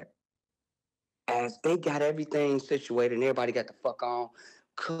got bad. As they got everything situated and everybody got the fuck on,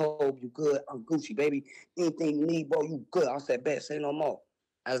 Kobe, you good? I'm Gucci, baby. Anything you need, bro, you good. I said, bet, say no more.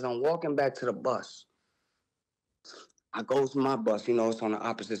 As I'm walking back to the bus, I go to my bus, you know, it's on the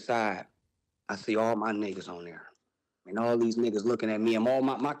opposite side. I see all my niggas on there. And all these niggas looking at me and all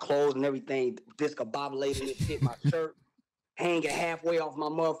my clothes and everything discombobulated and shit, my shirt hanging halfway off my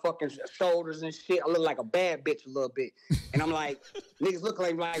motherfucking shoulders and shit. I look like a bad bitch a little bit. And I'm like, niggas look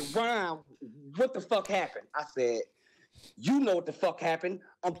like Brian, what the fuck happened? I said, you know what the fuck happened.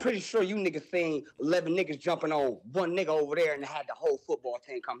 I'm pretty sure you niggas seen 11 niggas jumping on one nigga over there and had the whole football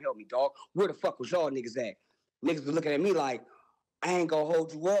team come help me, dog. Where the fuck was y'all niggas at? Niggas was looking at me like, I ain't gonna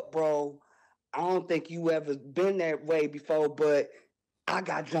hold you up, bro. I don't think you ever been that way before, but I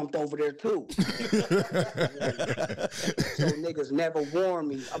got jumped over there too. So niggas never warned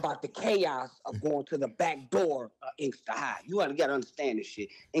me about the chaos of going to the back door of Inkster High. You gotta understand this shit.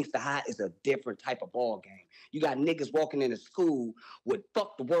 Inkster High is a different type of ball game. You got niggas walking into school with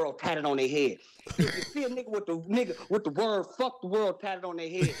 "fuck the world" tatted on their head. If you see a nigga with the word "fuck the world" tatted on their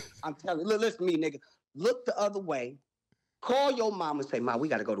head, I'm telling you, listen to me, nigga. Look the other way. Call your mom and say, Mom, we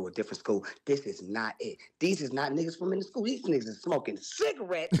got to go to a different school. This is not it. These is not niggas from in the school. These niggas are smoking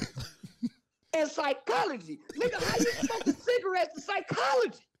cigarettes and psychology. Nigga, how you smoking cigarettes and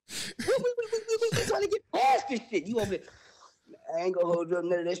psychology? We trying to get past this shit. You over there. I ain't gonna hold you up.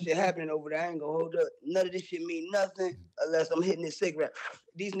 None of this shit happening over there. I ain't gonna hold up. None of this shit mean nothing unless I'm hitting this cigarette.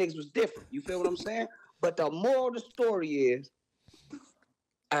 These niggas was different. You feel what I'm saying? But the moral of the story is,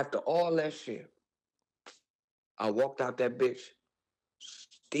 after all that shit, I walked out that bitch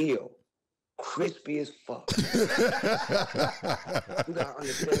still crispy as fuck. You gotta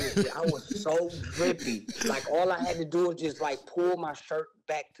understand this shit. I was so drippy. Like, all I had to do was just, like, pull my shirt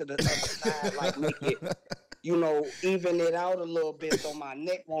back to the other side, like, make it, you know, even it out a little bit so my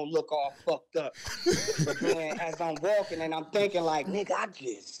neck won't look all fucked up. But then as I'm walking and I'm thinking, like, nigga,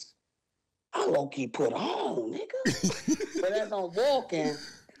 I low-key put on, nigga. But as I'm walking,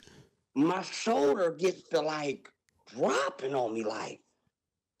 my shoulder gets to like dropping on me, like,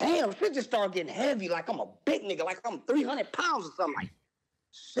 damn, shit just started getting heavy, like I'm a big nigga, like I'm 300 pounds or something. Like,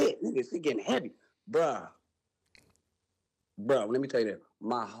 shit, nigga, shit getting heavy. Bruh, let me tell you this.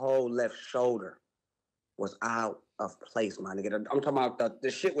 My whole left shoulder was out of place, my nigga. I'm talking about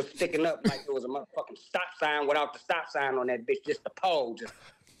the shit was sticking up like it was a motherfucking stop sign without the stop sign on that bitch, just the pole.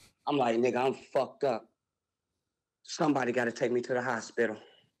 I'm like, nigga, I'm fucked up. Somebody got to take me to the hospital.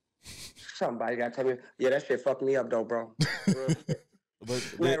 Somebody got to tell me, yeah, that shit fucked me up though, bro.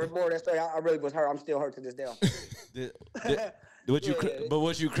 Man, more that story, I really was hurt. I'm still hurt to this day. But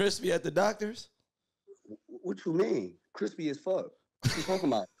was you crispy at the doctor's? What you mean? Crispy as fuck. What you talking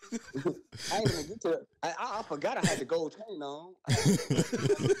about? I ain't even get to it. I forgot I had the gold chain on.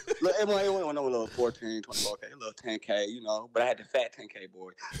 It wasn't no little 14, 24K, a little 10K, you know. But I had the fat 10K,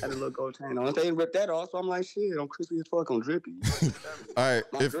 boy. I had a little gold chain on. They ripped that off, so I'm like, shit, I'm crispy as fuck, I'm drippy. All right.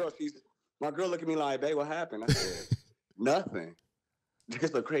 My girl looked at me like, babe, what happened? I said, nothing.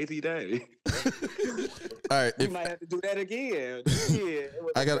 Just a crazy day. All right. We might have to do that again. Yeah, it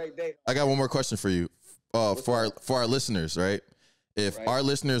was a great day. I got one more question for you. For our listeners, right? If our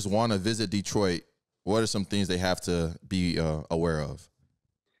listeners want to visit Detroit, what are some things they have to be aware of?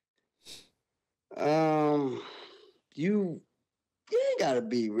 You ain't gotta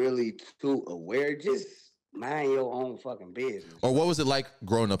be really too aware. Just mind your own fucking business. Or what was it like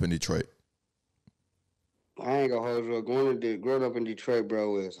growing up in Detroit? I ain't gonna hold you up. Growing up in Detroit,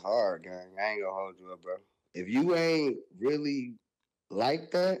 bro, is hard, gang. I ain't gonna hold you up, bro. If you ain't really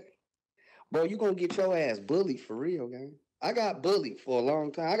like that, bro, you gonna get your ass bullied for real, gang. I got bullied for a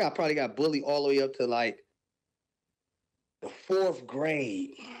long time. I probably got bullied all the way up to like the fourth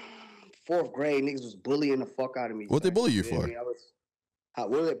grade. Fourth grade, niggas was bullying the fuck out of me. What they bully you for?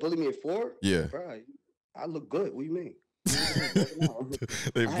 Will they bully me at 4? Yeah. Bro, I look good. What do you mean?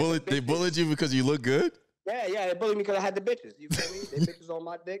 They bullied you because you look good? Yeah, they bullied me because I had the bitches. You feel me? They bitches on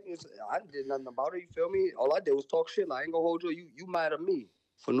my dick. I did nothing about it. You feel me? All I did was talk shit. Like, I ain't gonna hold you. You mad at me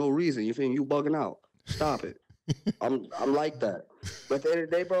for no reason. You feel me? You bugging out. Stop it. I'm like that. But at the end of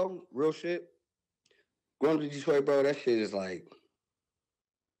the day, bro, real shit. Growing up in Detroit, bro, that shit is like,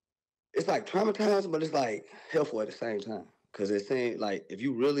 it's like traumatizing, but it's like helpful at the same time. Cause it's saying like, if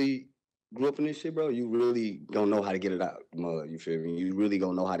you really grew up in this shit, bro, you really gonna know how to get it out, mud. You feel me? You really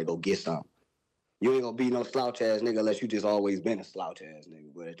gonna know how to go get something. You ain't gonna be no slouch ass nigga unless you just always been a slouch ass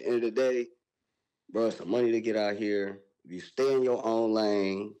nigga. But at the end of the day, bro, it's some money to get out here. If you stay in your own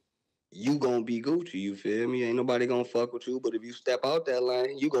lane, you gonna be Gucci. You feel me? Ain't nobody gonna fuck with you. But if you step out that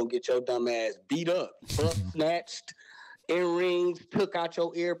lane, you gonna get your dumb ass beat up, snatched, earrings took out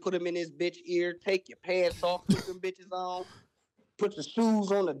your ear, put them in his bitch ear, take your pants off, put them bitches on, put the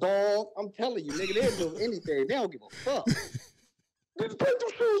shoes on the dog. I'm telling you, nigga, they'll do anything. They don't give a fuck. Nigga, take them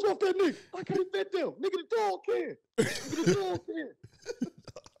shoes off that nigga. I can't bet them. Nigga, the dog can. Nigga, the dog can.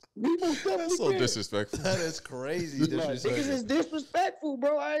 That's so disrespectful. That is crazy disrespectful. Niggas is disrespectful,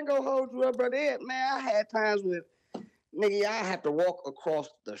 bro. I ain't gonna hold you up, bro. Man, I had times with, nigga, I have to walk across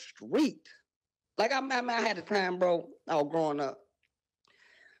the street. Like, I had a time, bro, I was growing up.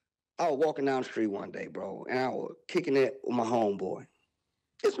 I was walking down the street one day, bro, and I was kicking it with my homeboy.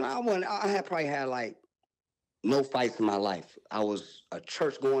 I had probably had, like, no fights in my life. I was a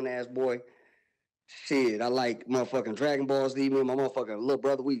church-going ass boy. Shit, I like motherfucking Dragon Ball Z. Me and my motherfucking little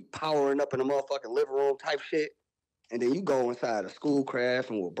brother, we powering up in the motherfucking living room type shit. And then you go inside a schoolcraft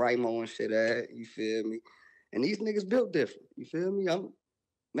and where Brightmo and shit at, you feel me? And these niggas built different, you feel me?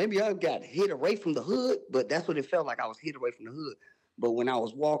 Maybe I got hit away from the hood, but that's what it felt like. I was hit away from the hood. But when I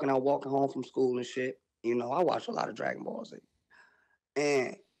was walking home from school and shit, you know, I watched a lot of Dragon Ball Z.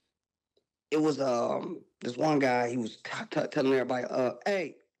 And it was this one guy, he was telling everybody,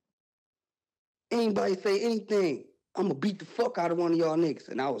 hey, anybody say anything, I'm gonna beat the fuck out of one of y'all niggas.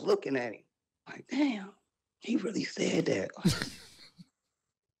 And I was looking at him like, damn, he really said that.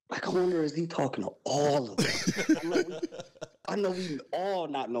 Like, I wonder, is he talking to all of us? I know we all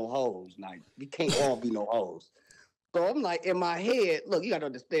not no hoes. Like, we can't all be no hoes. So I'm like, in my head, look, you gotta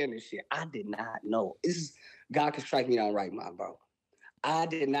understand this shit. I did not know. God can strike me down right, my bro. I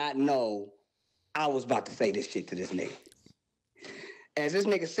did not know I was about to say this shit to this nigga. As this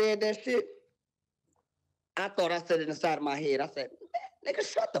nigga said that shit, I thought I said it inside of my head. I said, nigga,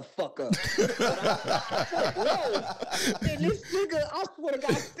 shut the fuck up. Whoa. And this nigga, I swear to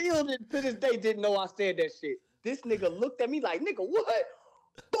God, still to this day didn't know I said that shit. This nigga looked at me like, nigga, what?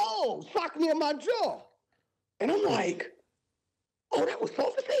 Boom, socked me in my jaw. And I'm like, oh, that was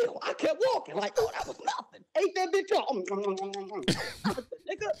soft as hell. I kept walking like, oh, that was nothing. Ate that bitch up.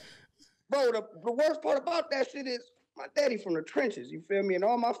 Nigga. Bro, the worst part about that shit is my daddy from the trenches, you feel me? And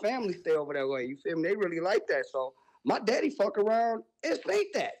all my family stay over that way, you feel me? They really like that. So my daddy fuck around and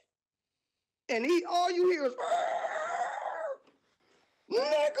think that. And all you hear is,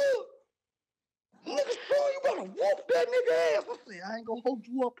 nigga, sure, you better whoop that nigga ass. I said, I ain't gonna hold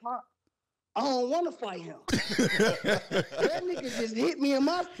you up, Pop. I don't want to fight him. That nigga just hit me in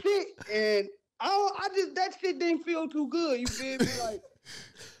my shit, and that shit didn't feel too good. You feel me? Like,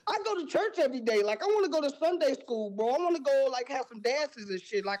 I go to church every day. Like, I want to go to Sunday school, bro. I want to go, like, have some dances and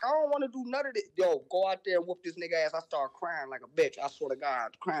shit. Like, I don't want to do none of this. Yo, go out there and whoop this nigga ass. I start crying like a bitch. I swear to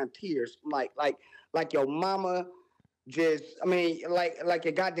God, crying tears. Like your mama just, like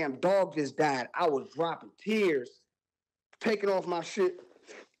your goddamn dog just died. I was dropping tears, taking off my shit.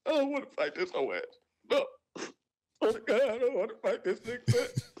 I don't want to fight this whole ass. No. Oh, God, I don't want to fight this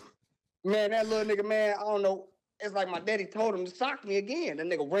nigga. Man, that little nigga, man, I don't know. It's like my daddy told him to sock me again. That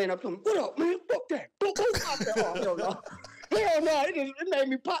nigga ran up to him. What up, man? Fuck that. Don't out there. Oh, hell no. Hell no. It made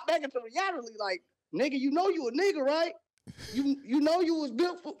me pop back into reality. Like, nigga, you know you a nigga, right? You know you was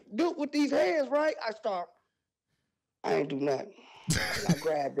built with these hands, right? I ain't do nothing. I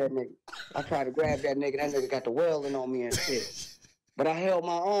grabbed that nigga. I tried to grab that nigga. That nigga got the welding on me and shit. But I held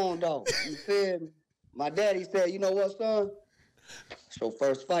my own, though. You feel me? My daddy said, you know what, son? It's your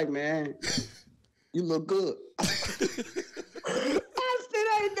first fight, man. You look good. I said,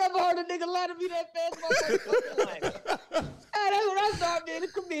 I ain't never heard a nigga lie to me that fast in my fucking life. And that's when I started being a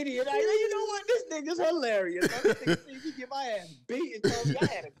comedian. You know what? This nigga's hilarious. This nigga see me get my ass beat and told me I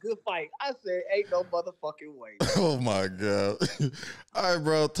had a good fight. I said, ain't no motherfucking way. Oh, my God. All right,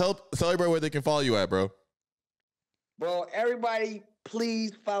 bro. Tell everybody where they can follow you at, bro. Bro, everybody,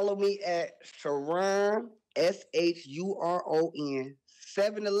 please follow me at Sharon, SHURON,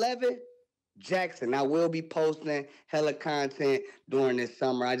 711 Jackson. I will be posting hella content during this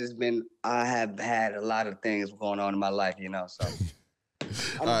summer. I have had a lot of things going on in my life, you know, so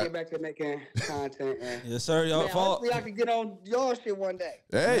I'm gonna get back to making content. And, yes, sir. Y'all hopefully I can get on your shit one day.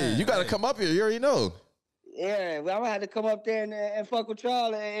 Hey, you gotta come up here. You already know. Yeah, well, I'm gonna have to come up there and fuck with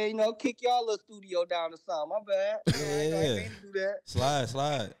y'all and, you know, kick y'all little studio down or something. My bad. Yeah. I ain't do that.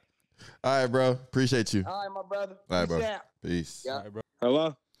 Slide. All right, bro. Appreciate you. All right, my brother. All right, bro. Peace out. Peace. Yeah. All right, bro.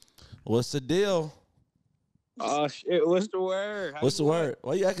 Hello? What's the deal? Oh, shit. What's the word? What's the word?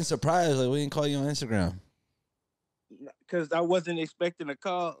 Why you acting surprised? Like, we didn't call you on Instagram. Because I wasn't expecting a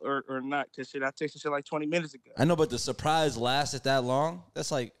call or not. Because shit, I texted shit like 20 minutes ago. I know, but the surprise lasted that long?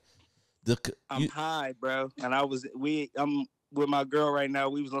 That's like... I'm high, bro. And I'm with my girl right now.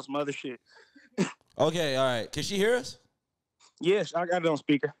 We was on some other shit. Okay, all right. Can she hear us? Yes, I got it on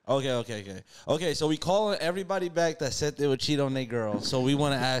speaker. Okay, so we calling everybody back that said they would cheat on their girl. So we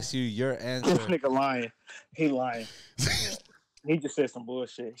want to ask you your answer. This nigga lying. He lying. He just said some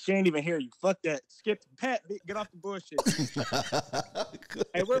bullshit. She ain't even hear you. Fuck that. Skip Pat. Get off the bullshit.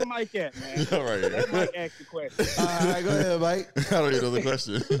 Hey, where the mic at, man? All right. Let Mike ask the question. All right, go ahead, Mike. I don't even know the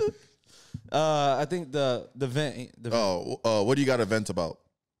question. I think the vent. What do you got to vent about?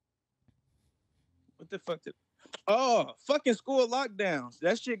 What the fuck? Fucking school lockdowns.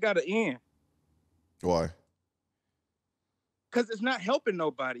 That shit got to end. Why? Cause it's not helping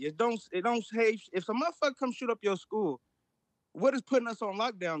nobody. It don't hey, if some motherfucker come shoot up your school, what is putting us on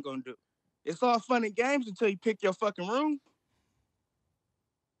lockdown gonna do? It's all fun and games until you pick your fucking room.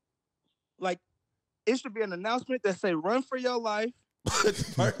 Like, it should be an announcement that say run for your life.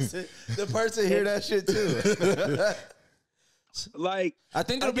 the person hear that shit too. Like, I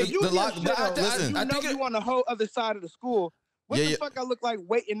think it'll be you on the whole other side of the school. What the fuck I look like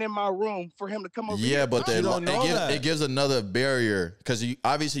waiting in my room for him to come over here? Yeah, but it gives another barrier because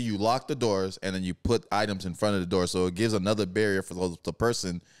obviously you lock the doors and then you put items in front of the door, so it gives another barrier for the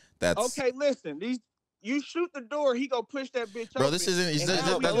person that's okay. Listen, you shoot the door, he go push that bitch. Bro, this isn't. That's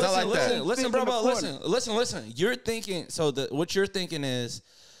not like that. Listen, bro. Listen. You're thinking. So what you're thinking is.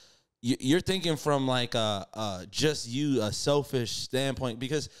 You're thinking from like just a selfish standpoint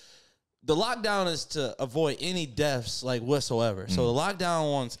because the lockdown is to avoid any deaths like whatsoever. So the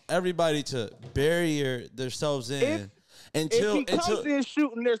lockdown wants everybody to bury themselves in until if he comes in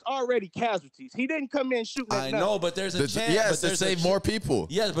shooting, there's already casualties. He didn't come in shooting. I know, but there's a chance. Yes, to save more people.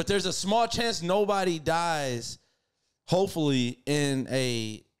 Yes, but there's a small chance nobody dies. Hopefully in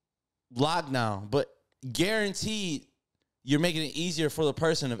a lockdown, but guaranteed. You're making it easier for the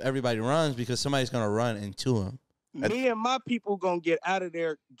person if everybody runs because somebody's going to run into him. Me and my people going to get out of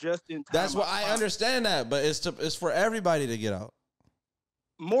there just in time. That's what I understand that, but it's for everybody to get out.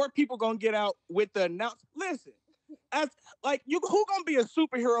 More people going to get out with the announcement. Listen, who going to be a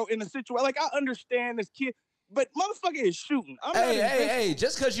superhero in a situation? Like, I understand this kid, but motherfucker is shooting. Hey,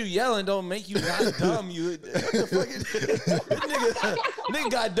 just because you yelling don't make you not dumb. Nigga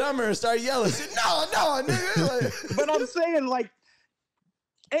got dumber and started yelling. Said, no, nigga. Like, but I'm saying, like,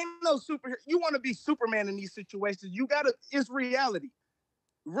 ain't no superhero. You want to be Superman in these situations. It's reality.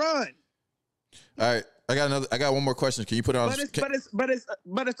 Run. All right. I got one more question. Can you put it on? But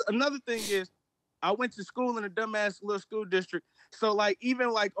it's another thing is, I went to school in a dumbass little school district. So, like, even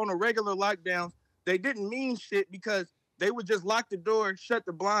like on a regular lockdown, they didn't mean shit because they would just lock the door, shut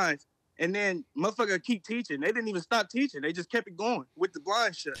the blinds, and then motherfucker keep teaching. They didn't even stop teaching. They just kept it going with the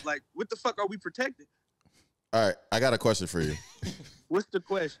blinds shut. Like, what the fuck are we protecting? All right, I got a question for you. What's the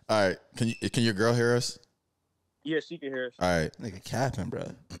question? All right, can your girl hear us? Yeah, she can hear us. All right. nigga capping, bro.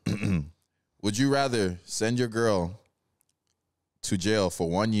 Would you rather send your girl to jail for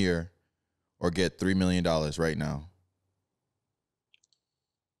 1 year or get $3 million right now?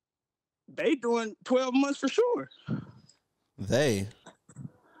 They doing 12 months for sure. They.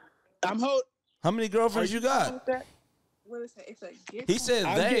 How many girlfriends you got? What is it? It's a gift. He said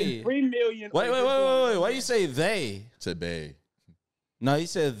they. $3 million. Wait. Why you say they? Said bae. No, he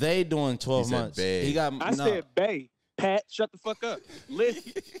said they doing 12 months. Bae. He got. I said bae. Pat, shut the fuck up.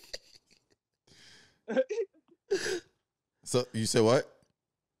 Listen. So you said what?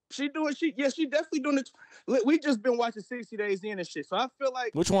 She definitely doing it. We just been watching 60 Days In and shit. So I feel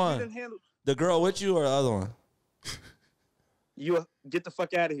like which one? The girl with you or the other one? You get the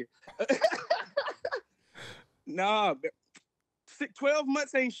fuck out of here. Nah, 12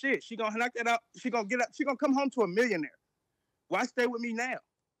 months ain't shit. She gonna knock that out. She gonna get up. She gonna come home to a millionaire. Why stay with me now?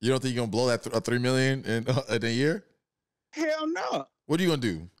 You don't think you're gonna blow that $3 million in a year? Hell no. What are you gonna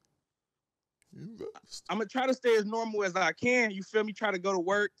do? I'm gonna try to stay as normal as I can. You feel me? Try to go to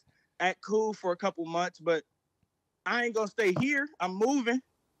work, act cool for a couple months, but I ain't gonna stay here. I'm moving.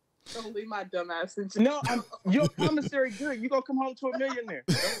 Don't leave my dumb ass in. No, your commissary good. You gonna come home to a millionaire.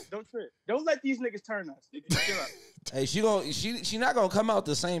 Don't trip. Don't let these niggas turn us. Chill out. Hey, she not gonna come out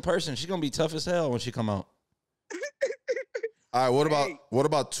the same person. She gonna be tough as hell when she come out. All right, what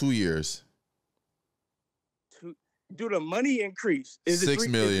about 2 years? Do the money increase? Is 6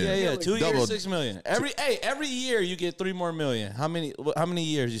 million. Yeah. 2 Double. years, 6 million. Every year you get 3 more million. How many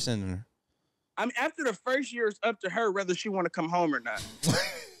years you sending her? I mean, after the first year, it's up to her whether she want to come home or not.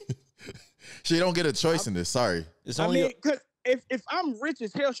 She don't get a choice in this. Sorry. It's only because if I'm rich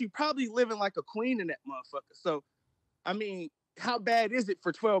as hell, she probably living like a queen in that motherfucker. So, I mean, how bad is it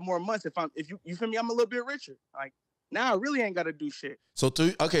for 12 more months if you feel me? I'm a little bit richer. Like now, I really ain't got to do shit. So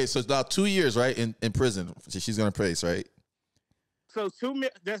so now 2 years, right, in prison. She's gonna face, right? So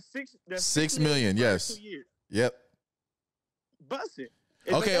that's six. That's 6 million. Yes. 2 years. Yep. Bust it.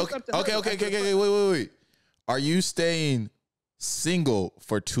 Okay. Wait. Are you staying single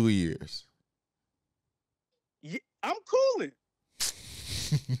for 2 years? Yeah, I'm cooling.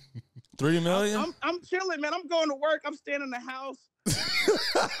 3 million? I'm chilling, man. I'm going to work. I'm staying in the house.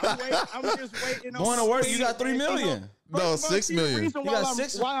 I'm just waiting. Going to work, you got 3 million. No, 6 million. Reason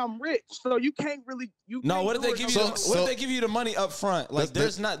why I'm rich, so you can't really. What if they give you? What if they give you the money up front? Like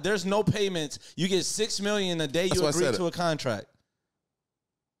there's no payments. You get 6 million the day you agree to a contract.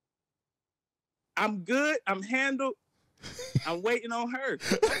 I'm good. I'm handled. I'm waiting on her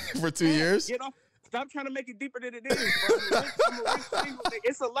for 2 years. You know, stop trying to make it deeper than it is, bro. I'm a rich single.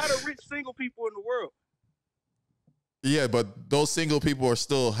 It's a lot of rich single people in the world. Yeah, but those single people are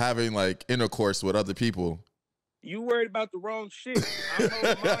still having like intercourse with other people. You worried about the wrong shit. I'm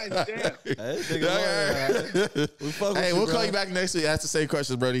holding mine down. Hey, we'll call you back next week. Ask the same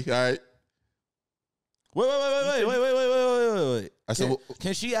questions, Brody. All right. Wait. I said,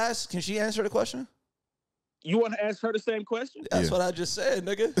 can she answer the question? You want to ask her the same question? That's what I just said,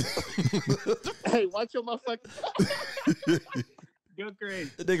 nigga. Hey, watch your motherfucker. Go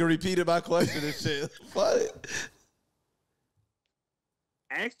crazy. The nigga repeated my question and shit. What?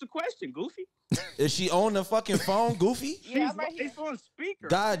 Ask the question, Goofy. Is she on the fucking phone, Goofy? Yeah, right here. It's on speaker.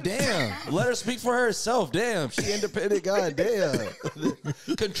 God damn. Let her speak for herself. Damn. She independent. God damn.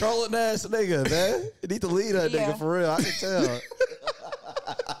 Controlling ass nigga, man. You need to lead that nigga for real. I can tell.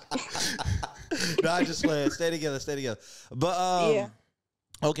 No, I just playing. Stay together. But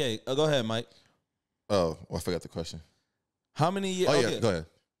okay, go ahead, Mike. Oh, well, I forgot the question. How many years? Oh yeah, go ahead.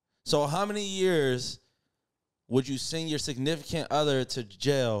 So how many years would you send your significant other to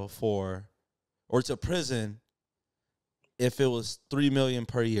jail for, or to prison, if it was 3 million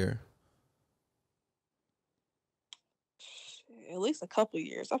per year? At least a couple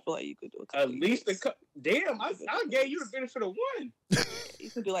years. I feel like you could do a couple. At least a couple. Damn, I gave you the benefit of one. You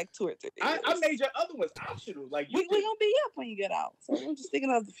could do like 2 or 3. I made your other ones optional. Like we gonna be up when you get out. So I'm just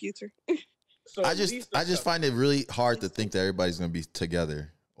thinking of the future. So I just find it really hard to think that everybody's gonna be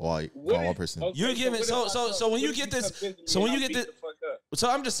together. Like one person. Okay, you're giving so when you get this, so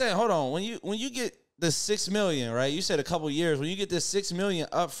I'm just saying, hold on. When you get the 6 million, right? You said a couple years. When you get this 6 million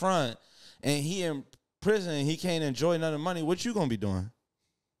up front, and he in prison, he can't enjoy none of the money. What you gonna be doing?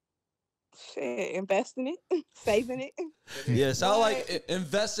 Shit, investing it, saving it. Yeah, sound like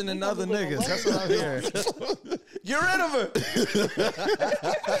investing in other niggas. That's what I'm hearing. Get rid of her.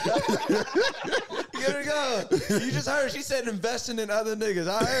 Get her go. You just heard she said investing in other niggas.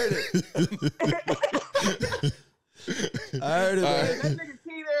 I heard it. I heard it. Is that nigga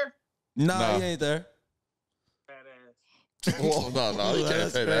T there? Nah, he ain't there. Badass. Well, no, you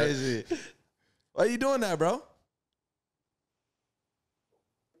can't say crazy. That. Why you doing that, bro?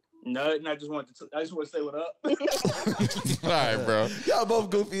 No, I just want to say what up. All right, bro. Y'all both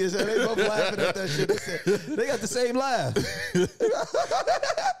goofy as hell. They both laughing at that shit. They got the same laugh.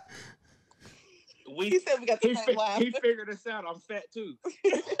 He said we got the same laugh. He figured this out. I'm fat too.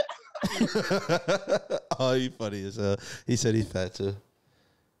 Oh, you funny as hell. He said he's fat too.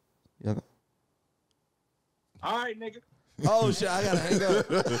 Yeah. All right, nigga. Oh shit, I gotta hang up.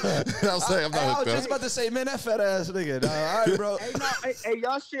 I was just about to say, man, that fat ass nigga. All right, bro. Hey,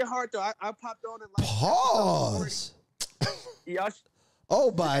 y'all shit hard though. I popped on it like pause. Y'all.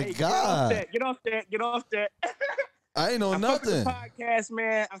 Oh my god. Get off that. I ain't know nothing. The podcast,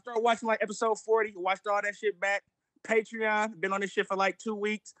 man. I started watching like episode 40. Watched all that shit back. Patreon. Been on this shit for like 2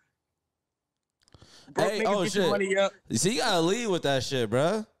 weeks. Broke niggas get your money up. See, you gotta lead with that shit,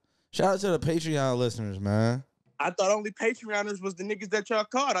 bro. Shout out to the Patreon listeners, man. I thought only Patreoners was the niggas that y'all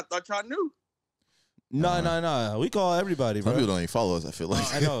called. I thought y'all knew. No. We call everybody, bro. Some people don't even follow us, I feel like.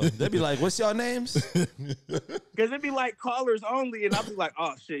 I know. They be like, what's y'all names? Because it'd be like callers only, and I'd be like,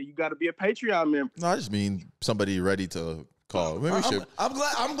 oh, shit, you got to be a Patreon member. No, I just mean somebody ready to call. Maybe we should.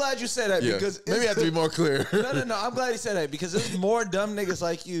 I'm glad you said that because maybe I have to be more clear. No. I'm glad you said that because there's more dumb niggas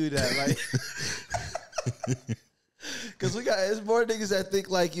like you that like. Because it's more niggas that think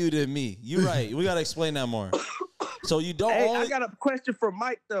like you than me. You right. We gotta explain that more. So you don't. I got a question for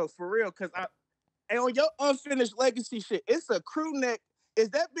Mike though, for real, because on your unfinished legacy shit, it's a crew neck. Is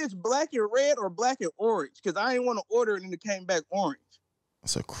that bitch black and red or black and orange? Because I ain't want to order it and it came back orange.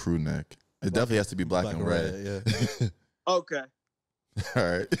 It's a crew neck. It definitely has to be black and red. Yeah. Okay. All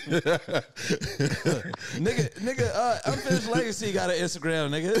right. nigga, Unfinished Legacy got an Instagram,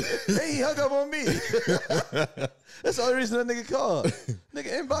 nigga. Hey, he hung up on me. That's the only reason that nigga called.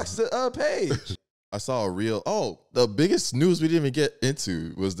 Nigga inbox the page. I saw a reel. Oh, the biggest news we didn't even get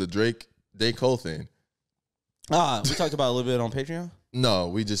into was the Jcole thing. We talked about it a little bit on Patreon. No,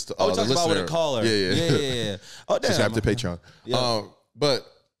 we just we talked about with a caller. Yeah. Oh, damn. Subscribe to Patreon. Yeah. But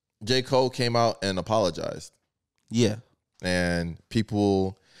Jcole came out and apologized. Yeah. And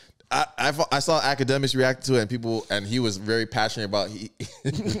people, I saw academics react to it, and he was very passionate about he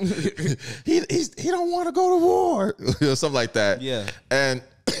don't want to go to war, something like that. Yeah. And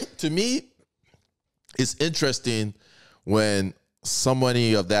to me, it's interesting when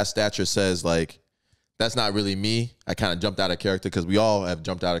somebody of that stature says like, that's not really me. I kind of jumped out of character because we all have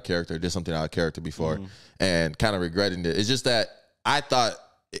jumped out of character, did something out of character before, and kind of regretting it. It's just that I thought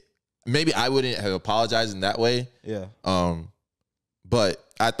maybe I wouldn't have apologized in that way. Yeah. But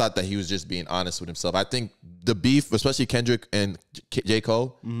I thought that he was just being honest with himself. I think the beef, especially Kendrick and J.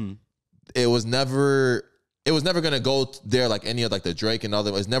 Cole, it was never gonna go there like any of like the Drake and all that.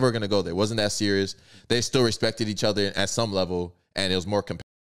 It was never gonna go there. It wasn't that serious. They still respected each other at some level, and it was more competitive.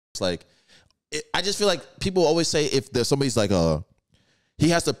 It's like I just feel like people always say if there's somebody's like he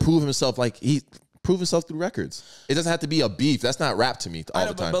has to prove himself, like he prove himself through records. It doesn't have to be a beef. That's not rap to me all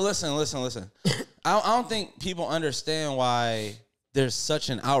the time. But listen. I don't think people understand why there's such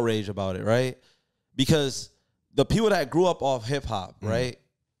an outrage about it, right? Because the people that grew up off hip hop, right?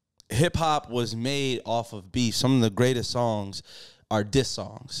 Hip hop was made off of beef. Some of the greatest songs are diss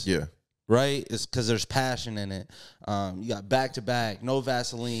songs. Yeah. Right? It's because there's passion in it. You got Back to Back, No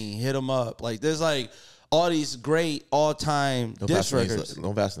Vaseline, Hit 'Em Up. Like there's like all these great all-time diss records.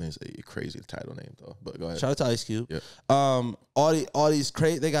 No Vaseline is a crazy title name though. But go ahead. Shout out to Ice Cube. Yeah. All these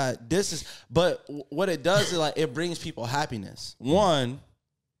crazy, they got disses. But what it does is like it brings people happiness. One,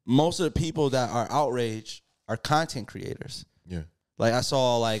 most of the people that are outraged are content creators. Yeah. Like I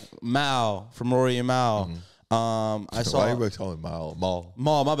saw like Mal from Rory and Mal. I saw. Why everybody calling Mal?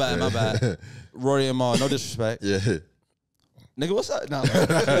 Mal, my bad. Rory and Mal, no disrespect. Yeah. Nigga, what's up? No,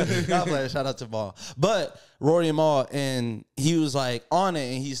 not playing. Shout out to Mal. But Rory and Mal, and he was like on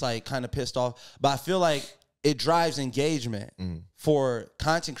it, and he's like kind of pissed off. But I feel like it drives engagement for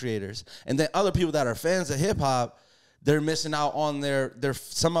content creators. And then other people that are fans of hip hop, they're missing out on their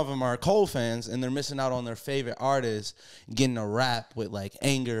some of them are Cole fans, and they're missing out on their favorite artists getting a rap with like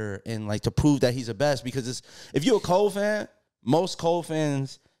anger and like to prove that he's the best. Because if you're a Cole fan, most Cole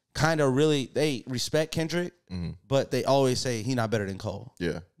fans kind of they respect Kendrick, but they always say he not better than Cole.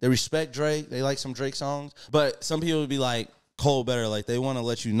 Yeah. They respect Drake. They like some Drake songs, but some people would be like Cole better. Like they want to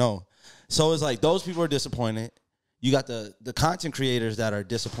let you know. So it's like those people are disappointed. You got the content creators that are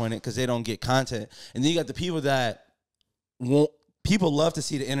disappointed because they don't get content, and then you got the people that people love to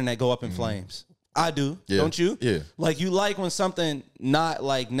see the internet go up in flames. I do. Yeah. Don't you? Yeah. Like you like when something not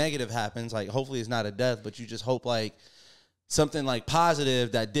like negative happens. Like hopefully it's not a death, but you just hope like something like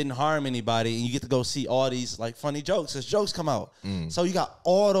positive that didn't harm anybody, and you get to go see all these like funny jokes as jokes come out. So you got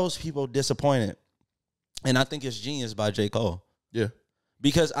all those people disappointed, and I think it's genius by J. Cole. Yeah.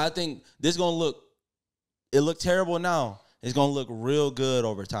 Because I think this gonna look terrible now. It's going to look real good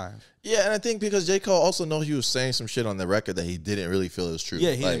over time. Yeah, and I think because J. Cole also know he was saying some shit on the record that he didn't really feel was true.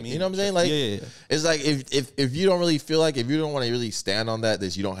 Yeah, like, you know what I'm saying? Like, yeah. It's like if you don't really feel like, if you don't want to really stand on that, then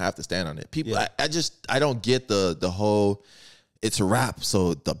you don't have to stand on it. People, I don't get the whole, it's a rap,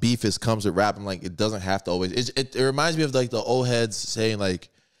 so the beef comes with rap. I'm like, it doesn't have to always. It reminds me of like the old heads saying like,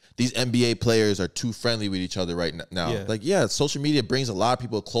 these NBA players are too friendly with each other right now. Yeah. Like, yeah, social media brings a lot of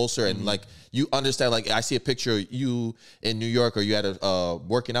people closer, and like you understand. Like, I see a picture of you in New York, or you at a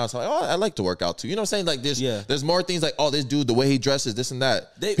working out. So like, oh, I like to work out too. You know what I'm saying? Like, there's more things like, oh, this dude, the way he dresses, this and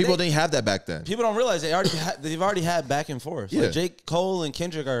that. People didn't have that back then. People don't realize they've already had back and forth. Yeah. Like J. Cole and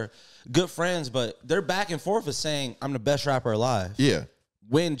Kendrick are good friends, but their back and forth is saying, "I'm the best rapper alive." Yeah.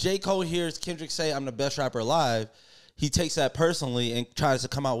 When J. Cole hears Kendrick say, "I'm the best rapper alive," he takes that personally and tries to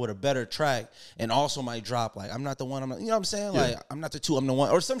come out with a better track, and also might drop like, "I'm not the one." You know what I'm saying? Like, "I'm not the two, I'm the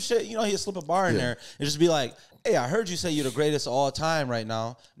one," or some shit. You know, he'll slip a bar in there and just be like, hey, I heard you say you're the greatest of all time right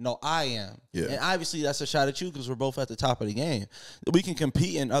now. No, I am. Yeah. And obviously that's a shot at you because we're both at the top of the game. We can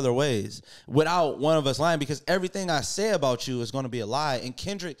compete in other ways without one of us lying, because everything I say about you is going to be a lie. And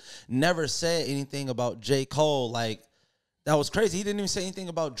Kendrick never said anything about J. Cole like that was crazy. He didn't even say anything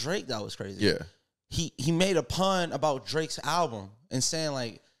about Drake that was crazy. Yeah. He made a pun about Drake's album and saying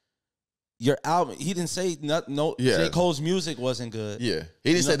like, your album, he didn't say J. Cole's music wasn't good. Yeah.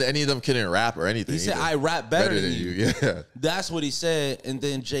 He didn't say that any of them couldn't rap or anything. He said, I rap better than you. Yeah. That's what he said. And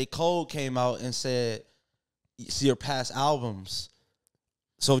then J. Cole came out and said, see your past albums.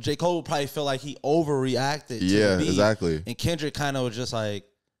 So J. Cole would probably feel like he overreacted to the beat. Exactly. And Kendrick kind of was just like,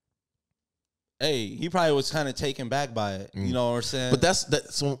 hey, he probably was kind of taken back by it. You know what I'm saying?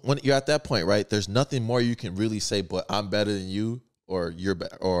 But so when you're at that point, right, there's nothing more you can really say but I'm better than you. Or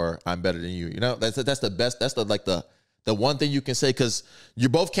or I'm better than you. You know, that's the best. That's the one thing you can say, because you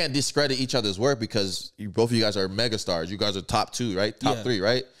both can't discredit each other's work, because both of you guys are megastars. You guys are top 2, right? Top 3,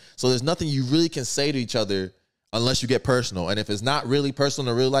 right? So there's nothing you really can say to each other unless you get personal. And if it's not really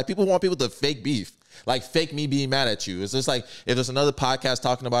personal in real life, people want people to fake beef, like fake me being mad at you. It's just like if there's another podcast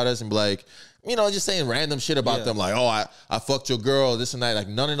talking about us and be like, you know, just saying random shit about them, like, oh, I fucked your girl, this and that. Like,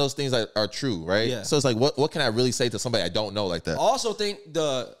 none of those things are true, right? Yeah. So it's like, what can I really say to somebody I don't know like that? I also think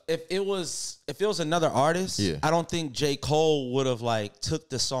if it was another artist, I don't think J. Cole would have like took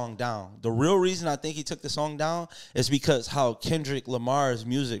the song down. The real reason I think he took the song down is because how Kendrick Lamar's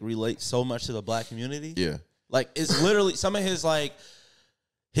music relates so much to the black community. Yeah. Like, it's literally some of his like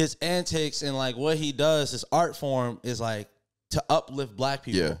his antics and like what he does, his art form is like to uplift black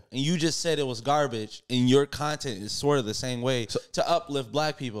people. Yeah. And you just said it was garbage, and your content is sort of the same way to uplift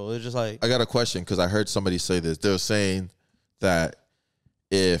black people. It's just like, I got a question, because I heard somebody say this. They were saying that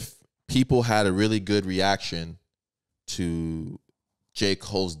if people had a really good reaction to J.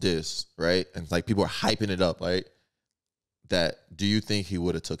 Cole's diss, right? And like people are hyping it up, right? That do you think he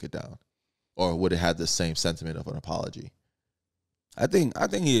would have took it down? Or would it have the same sentiment of an apology? I think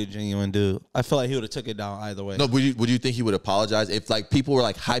he's a genuine dude. I feel like he would have took it down either way. No, would you think he would apologize if like people were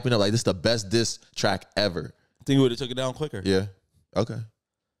like hyping up like this is the best diss track ever? I think he would have took it down quicker. Yeah. Okay.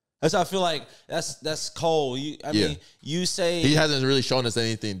 That's how I feel like that's Cole. I mean, you say he hasn't really shown us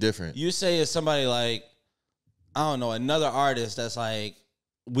anything different. You say it's somebody like, I don't know, another artist that's like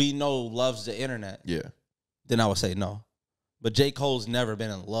we know loves the internet. Yeah. Then I would say no. But J. Cole's never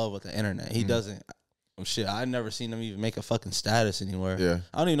been in love with the internet. He doesn't. Oh, shit, I never seen him even make a fucking status anywhere. Yeah.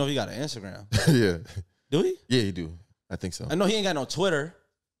 I don't even know if he got an Instagram. Yeah. Do he? Yeah, he do. I think so. I know he ain't got no Twitter.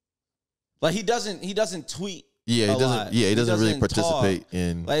 Like he doesn't tweet. Yeah, he doesn't. Yeah, he doesn't really participate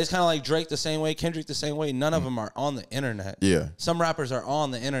in. Like it's kind of like Drake the same way, Kendrick the same way. None of them are on the internet. Yeah. Some rappers are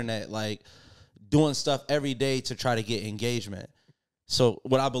on the internet, like doing stuff every day to try to get engagement. So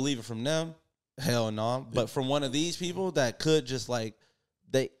would I believe it from them? Hell no. But from one of these people that could just like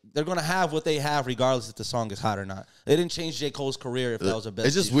they're gonna have what they have regardless if the song is hot or not. They didn't change J. Cole's career if that was a best.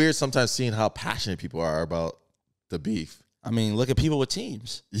 It's just weird sometimes seeing how passionate people are about the beef. I mean, look at people with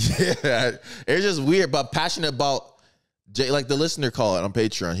teams. Yeah, it's just weird, but passionate about like the listener call it on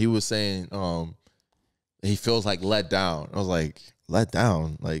Patreon. He was saying he feels like let down. I was like, let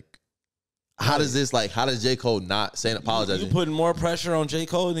down? Like, how does J. Cole not saying apologize? You putting more pressure on J.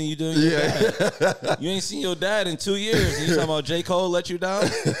 Cole than you doing your dad. You ain't seen your dad in 2 years. And you talking about J. Cole let you down?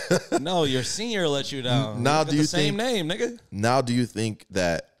 No, your senior let you down. Now do you think the same name, nigga? Now do you think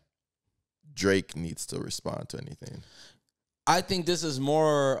that Drake needs to respond to anything? I think this is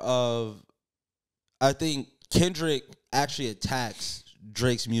more of, I think Kendrick actually attacks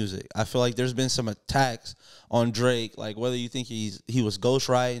Drake's music. I feel like there's been some attacks on Drake, like whether you think he was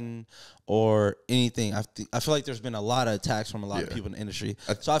ghostwriting or anything. I feel like there's been a lot of attacks from a lot of people in the industry.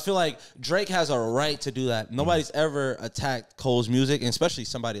 So I feel like Drake has a right to do that. Nobody's ever attacked Cole's music, and especially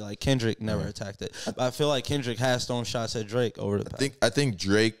somebody like Kendrick never attacked it. But I feel like Kendrick has thrown shots at Drake over the past. I think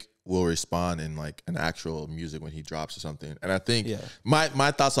Drake will respond in like an actual music when he drops or something. And I think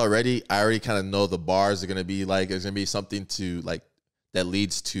my thoughts I already kind of know the bars are going to be like, there's going to be something to like that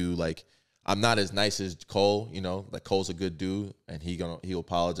leads to like, I'm not as nice as Cole, you know, like Cole's a good dude and he'll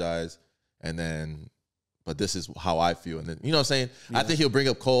apologize. And then, but this is how I feel. And then, you know what I'm saying? Yeah. I think he'll bring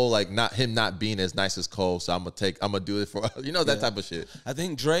up Cole, like not being as nice as Cole. So I'm going to do it for, you know, that type of shit. I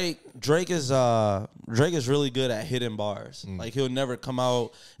think Drake is really good at hidden bars. Like he'll never come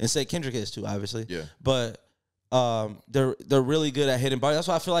out and say, Kendrick is too, obviously. Yeah. But they're really good at hidden bars. That's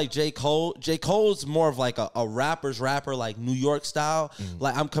why I feel like J. Cole's more of like a rapper's rapper, like New York style.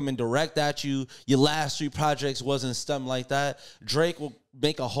 Like I'm coming direct at you. Your last 3 projects wasn't something like that. Drake will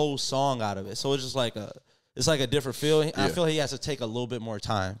make a whole song out of it. So it's just like a different feel. I feel he has to take a little bit more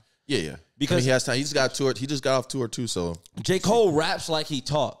time. Yeah. Because I mean, he has time. He just got tour. He just got off tour too. So Jcole raps like he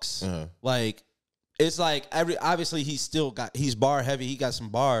talks. Like it's like obviously he's bar heavy. He got some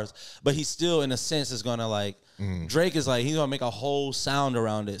bars, but he still in a sense is gonna like Drake is like he's gonna make a whole sound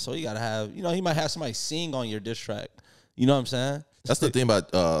around it. So you gotta have he might have somebody sing on your diss track. You know what I'm saying? That's the thing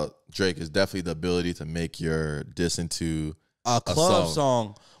about Drake is definitely the ability to make your diss into a club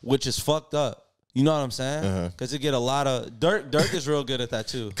song, which is fucked up. You know what I'm saying? Because you get a lot of Dirk is real good at that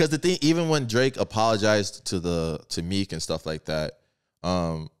too. Because the thing, even when Drake apologized to Meek and stuff like that,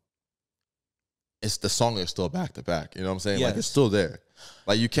 it's the song is still back to back. You know what I'm saying? Yes. Like it's still there.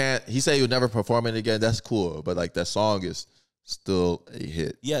 Like you can't. He said he would never perform it again. That's cool, but like that song is still a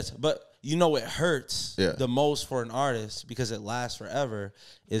hit. Yes, but you know it hurts the most for an artist because it lasts forever.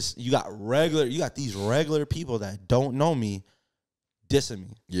 Is you got these regular people that don't know me dissing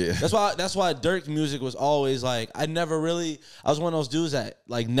me. Yeah. That's why Dirk music was always like I was one of those dudes that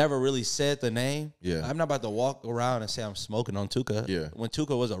like never really said the name. Yeah. I'm not about to walk around and say I'm smoking on Tuka. Yeah. When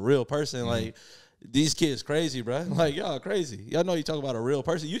Tuka was a real person, like these kids crazy, bro. Like y'all crazy. Y'all know you talk about a real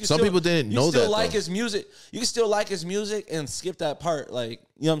person. Some people didn't know that. You still like his music. You can still like his music and skip that part. Like,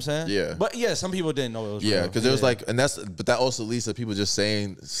 you know what I'm saying? Yeah. But yeah, some people didn't know it was real. Because it was like, but that also leads to people just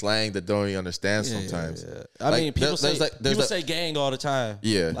saying slang that don't even understand sometimes. Yeah. I mean, people say gang all the time.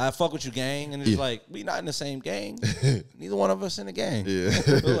 Yeah. I fuck with you, gang. And it's like, we not in the same gang. Neither one of us in the gang.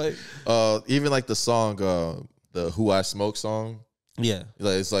 Yeah. Even like the song, the Who I Smoke song. Yeah.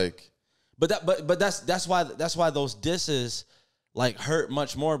 Like it's like. But that's why those disses like hurt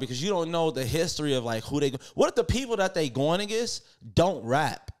much more because you don't know the history of like who they. What if the people that they going against don't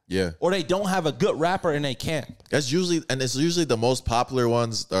rap? Yeah, or they don't have a good rapper in their camp. It's usually the most popular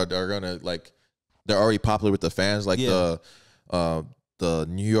ones are gonna like they're already popular with the fans like the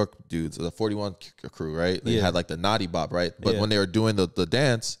New York dudes, the 41 crew, right? They had like the Naughty Bop, right? But when they were doing the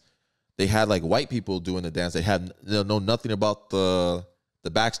dance, they had like white people doing the dance. They had know nothing about the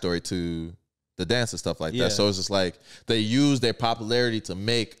backstory to the dance and stuff like that. So it's just like they use their popularity to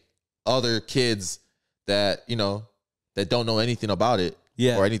make other kids that, that don't know anything about it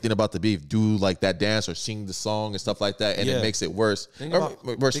or anything about the beef do like that dance or sing the song and stuff like that. And it makes it worse. Think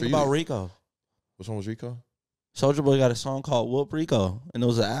about Rico. Which one was Rico? Soulja Boy got a song called Whoop Rico. And there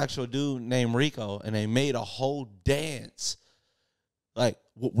was an actual dude named Rico. And they made a whole dance. Like,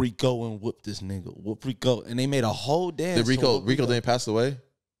 whoop Rico and whoop this nigga. Whoop Rico. And they made a whole dance. Did Rico didn't pass away?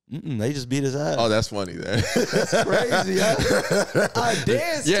 They just beat his ass. Oh, that's funny then. That's crazy. I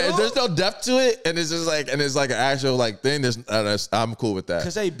danced. Yeah, there's no depth to it, and it's just like, and it's like an actual like thing. I'm cool with that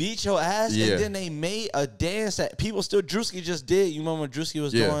because they beat your ass, and then they made a dance that people still. Drewski just did. You remember when Drewski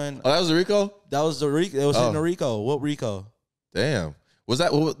was doing? Oh, that was the Rico. That was the Rico. It was in the Rico. What Rico? Damn. Was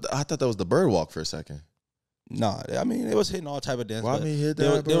that? I thought that was the bird walk for a second. No, I mean it was hitting all type of dance. Why me hit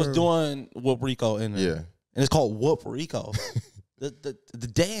that? They was doing Whoop Rico in there. Yeah, and it's called Whoop Rico. The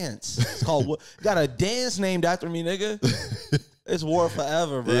dance. It's called what? Got a dance named after me, nigga. It's war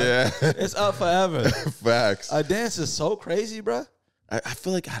forever, bro. Yeah. It's up forever. Facts. A dance is so crazy, bro. I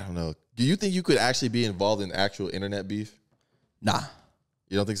feel like, I don't know. Do you think you could actually be involved in actual internet beef? Nah.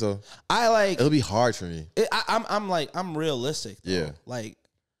 You don't think so? It'll be hard for me. I'm realistic. Though. Yeah. Like,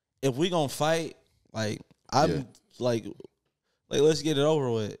 if we gonna fight, like, I'm like, let's get it over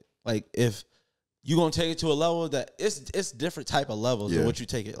with. Like, if you gonna take it to a level that it's different type of levels than what you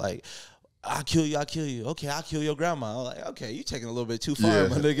take it. Like, I'll kill you. Okay, I'll kill your grandma. I'm like, okay, you taking a little bit too far,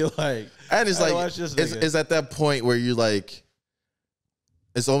 my nigga. Like, and it's like it's at that point where you're like,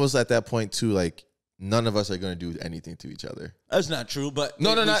 it's almost at that point too. Like, none of us are gonna do anything to each other. That's not true, but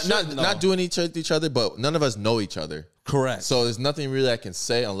not doing each other, but none of us know each other. Correct. So there's nothing really I can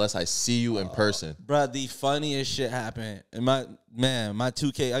say unless I see you in person. Bro, the funniest shit happened. And my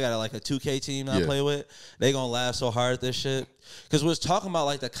 2K, I got like a 2K team that I play with. They gonna laugh so hard at this shit. Because we was talking about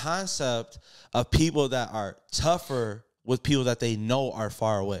like the concept of people that are tougher with people that they know are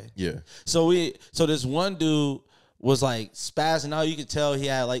far away. Yeah. So this one dude was like spazzing out. You could tell he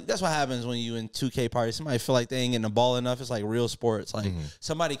had like, that's what happens when you in 2K parties. Somebody feel like they ain't getting the ball enough. It's like real sports. Like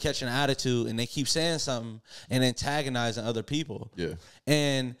somebody catch an attitude and they keep saying something and antagonizing other people. Yeah.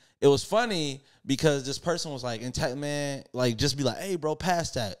 And it was funny because this person was like, man, like just be like, hey bro, pass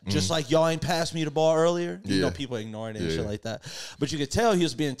that. Just like y'all ain't passed me the ball earlier. You know, people ignoring it and shit like that. But you could tell he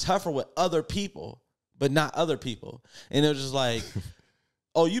was being tougher with other people, but not other people. And it was just like,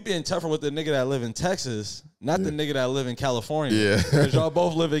 oh, you being tougher with the nigga that live in Texas, not the nigga that live in California. Yeah. Because y'all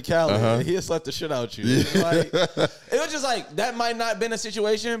both live in Cali. And he slapped the shit out you. Like, it was just like, that might not have been a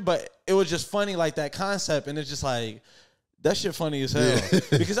situation, but it was just funny, like that concept. And it's just like, That shit funny as hell.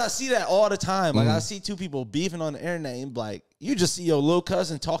 Because I see that all the time. Like, I see two people beefing on the internet and like, you just see your little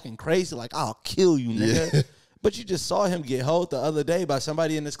cousin talking crazy, like, I'll kill you, nigga. Yeah. But you just saw him get hoed the other day by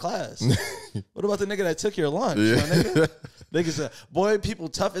somebody in his class. What about the nigga that took your lunch, my nigga? Niggas said, boy, people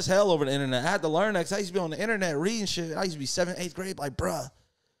tough as hell over the internet. I had to learn that because I used to be on the internet reading shit. I used to be 7th, 8th grade, like, bruh.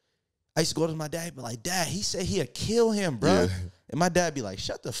 I used to go to my dad, be like, Dad, he said he'd kill him, bruh. Yeah. And my dad be like,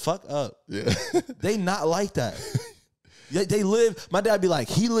 shut the fuck up. Yeah. They not like that. They live, my dad be like,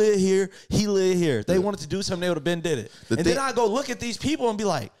 he live here, he live here. If they wanted to do something, they would have been did it. Then I go look at these people and be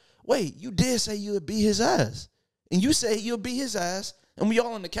like, wait, you did say you would beat his ass. And you say you'll beat his ass, and we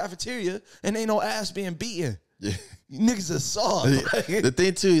all in the cafeteria, and ain't no ass being beaten. Yeah. You niggas are soft. The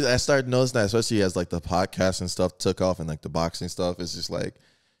thing, too, I started noticing that, especially as, like, the podcast and stuff took off and, like, the boxing stuff, it's just, like,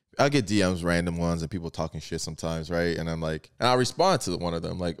 I get DMs, random ones, and people talking shit sometimes, right? And I'm like, and I'll respond to one of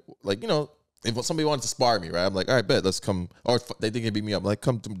them, like you know, if somebody wanted to spar me, right? I'm like, all right, bet, let's come. Or if they think they beat me up, I'm like,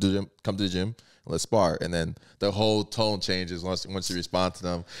 come to the gym, let's spar. And then the whole tone changes once you respond to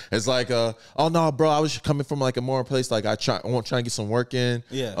them. It's like, oh no, bro, I was coming from like a more place, like I want to try and get some work in.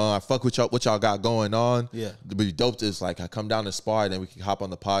 Yeah. I fuck with what y'all got going on. Yeah. But the dope is like I come down to spar, and then we can hop on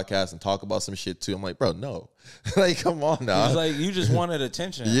the podcast and talk about some shit too. I'm like, bro, no. Like, come on now. It's like you just wanted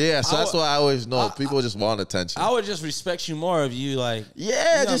attention. Yeah, so that's why I always know people just want attention. I would just respect you more if you like.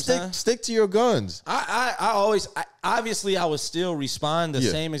 Yeah, you know just stick to your guns. I always obviously I would still respond the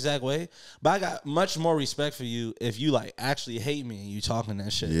same exact way, but I got much more respect for you if you like actually hate me and you talking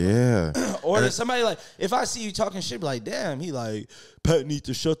that shit. Yeah. Or if somebody like, if I see you talking shit, be like, damn, he like, Pat needs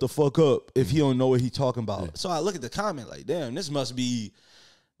to shut the fuck up if he don't know what he talking about. Yeah. So I look at the comment like, damn, this must be.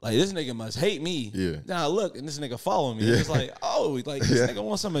 Like, this nigga must hate me. Yeah. Then I look, and this nigga follow me. Yeah. It's like, oh, like, this nigga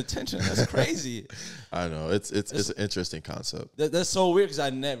wants some attention. That's crazy. I know. It's an interesting concept. That's so weird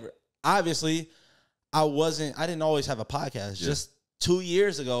because obviously, I didn't always have a podcast. Yeah. Just 2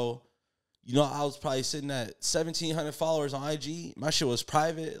 years ago, you know, I was probably sitting at 1,700 followers on IG. My shit was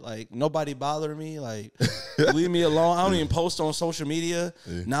private. Like, nobody bothered me. Like, leave me alone. I don't even post on social media.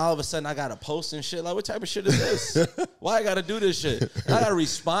 Yeah. Now, all of a sudden, I got to post and shit. Like, what type of shit is this? Why I got to do this shit? I got to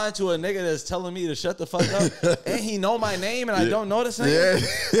respond to a nigga that's telling me to shut the fuck up. And he know my name, and I don't know this nigga.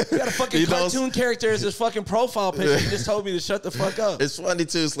 Yeah. He got a fucking cartoon character as his fucking profile picture. He just told me to shut the fuck up. It's funny,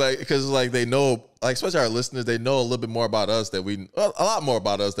 too. It's like, because, like, they know, like, especially our listeners, they know a little bit more about us a lot more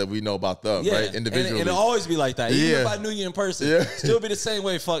about us than we know about them, right? Individually. And it'll always be like that. Even if I knew you in person, still be the same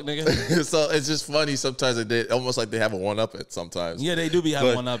way, fuck, nigga. So it's just funny sometimes. They almost like they have a one-up it sometimes. Yeah, they do be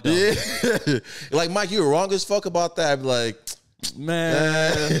having one-up, though. Yeah. Like, Mike, you were wrong as fuck about that. I'm like,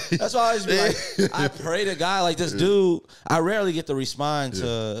 man. That's why I always be like, I pray to God, like, this dude, I rarely get to respond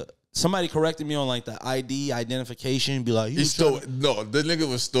to... Somebody corrected me on like the ID identification. Be like, the nigga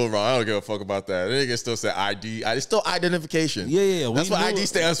was still wrong. I don't give a fuck about that. The nigga still said ID. It's still identification. Yeah. That's what ID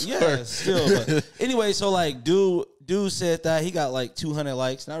stands for. Yeah, still. But anyway, so like, dude said that he got like 200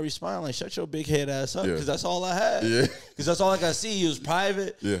 likes, and I respond like, shut your big head ass up, because that's all I had. Yeah, because that's all I got. See, he was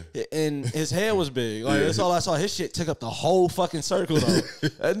private. Yeah, and his head was big. Like that's all I saw. His shit took up the whole fucking circle though.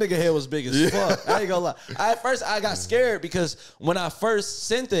 That nigga head was big as fuck. I ain't gonna lie. At first I got scared because when I first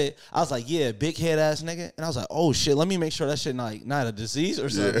sent it, I was like, yeah, big head ass nigga, and I was like, oh shit, let me make sure that shit not a disease or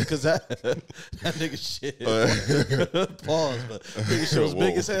something, because that nigga shit. Pause, but nigga shit was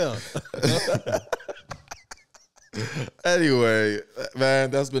big as hell. Anyway,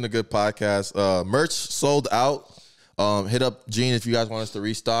 man, that's been a good podcast. Merch sold out. Hit up Gene if you guys want us to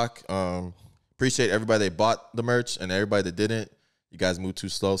restock. Appreciate everybody that bought the merch and everybody that didn't. You guys moved too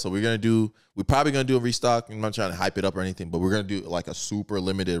slow. So we're probably gonna do a restock. I'm not trying to hype it up or anything, but we're gonna do like a super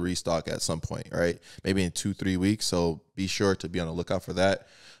limited restock at some point, right? Maybe in 2-3 weeks. So be sure to be on the lookout for that.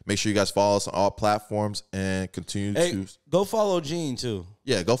 Make sure you guys follow us on all platforms and continue to go follow Gene too.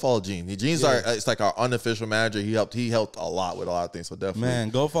 Yeah, go follow Gene. Gene's it's like our unofficial manager. He helped a lot with a lot of things. So definitely, man,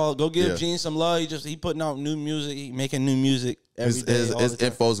 go give Gene some love. He putting out new music, he making new music every day. His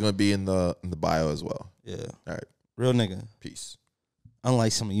info is gonna be in the bio as well. Yeah. All right. Real nigga. Peace.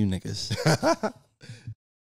 Unlike some of you niggas.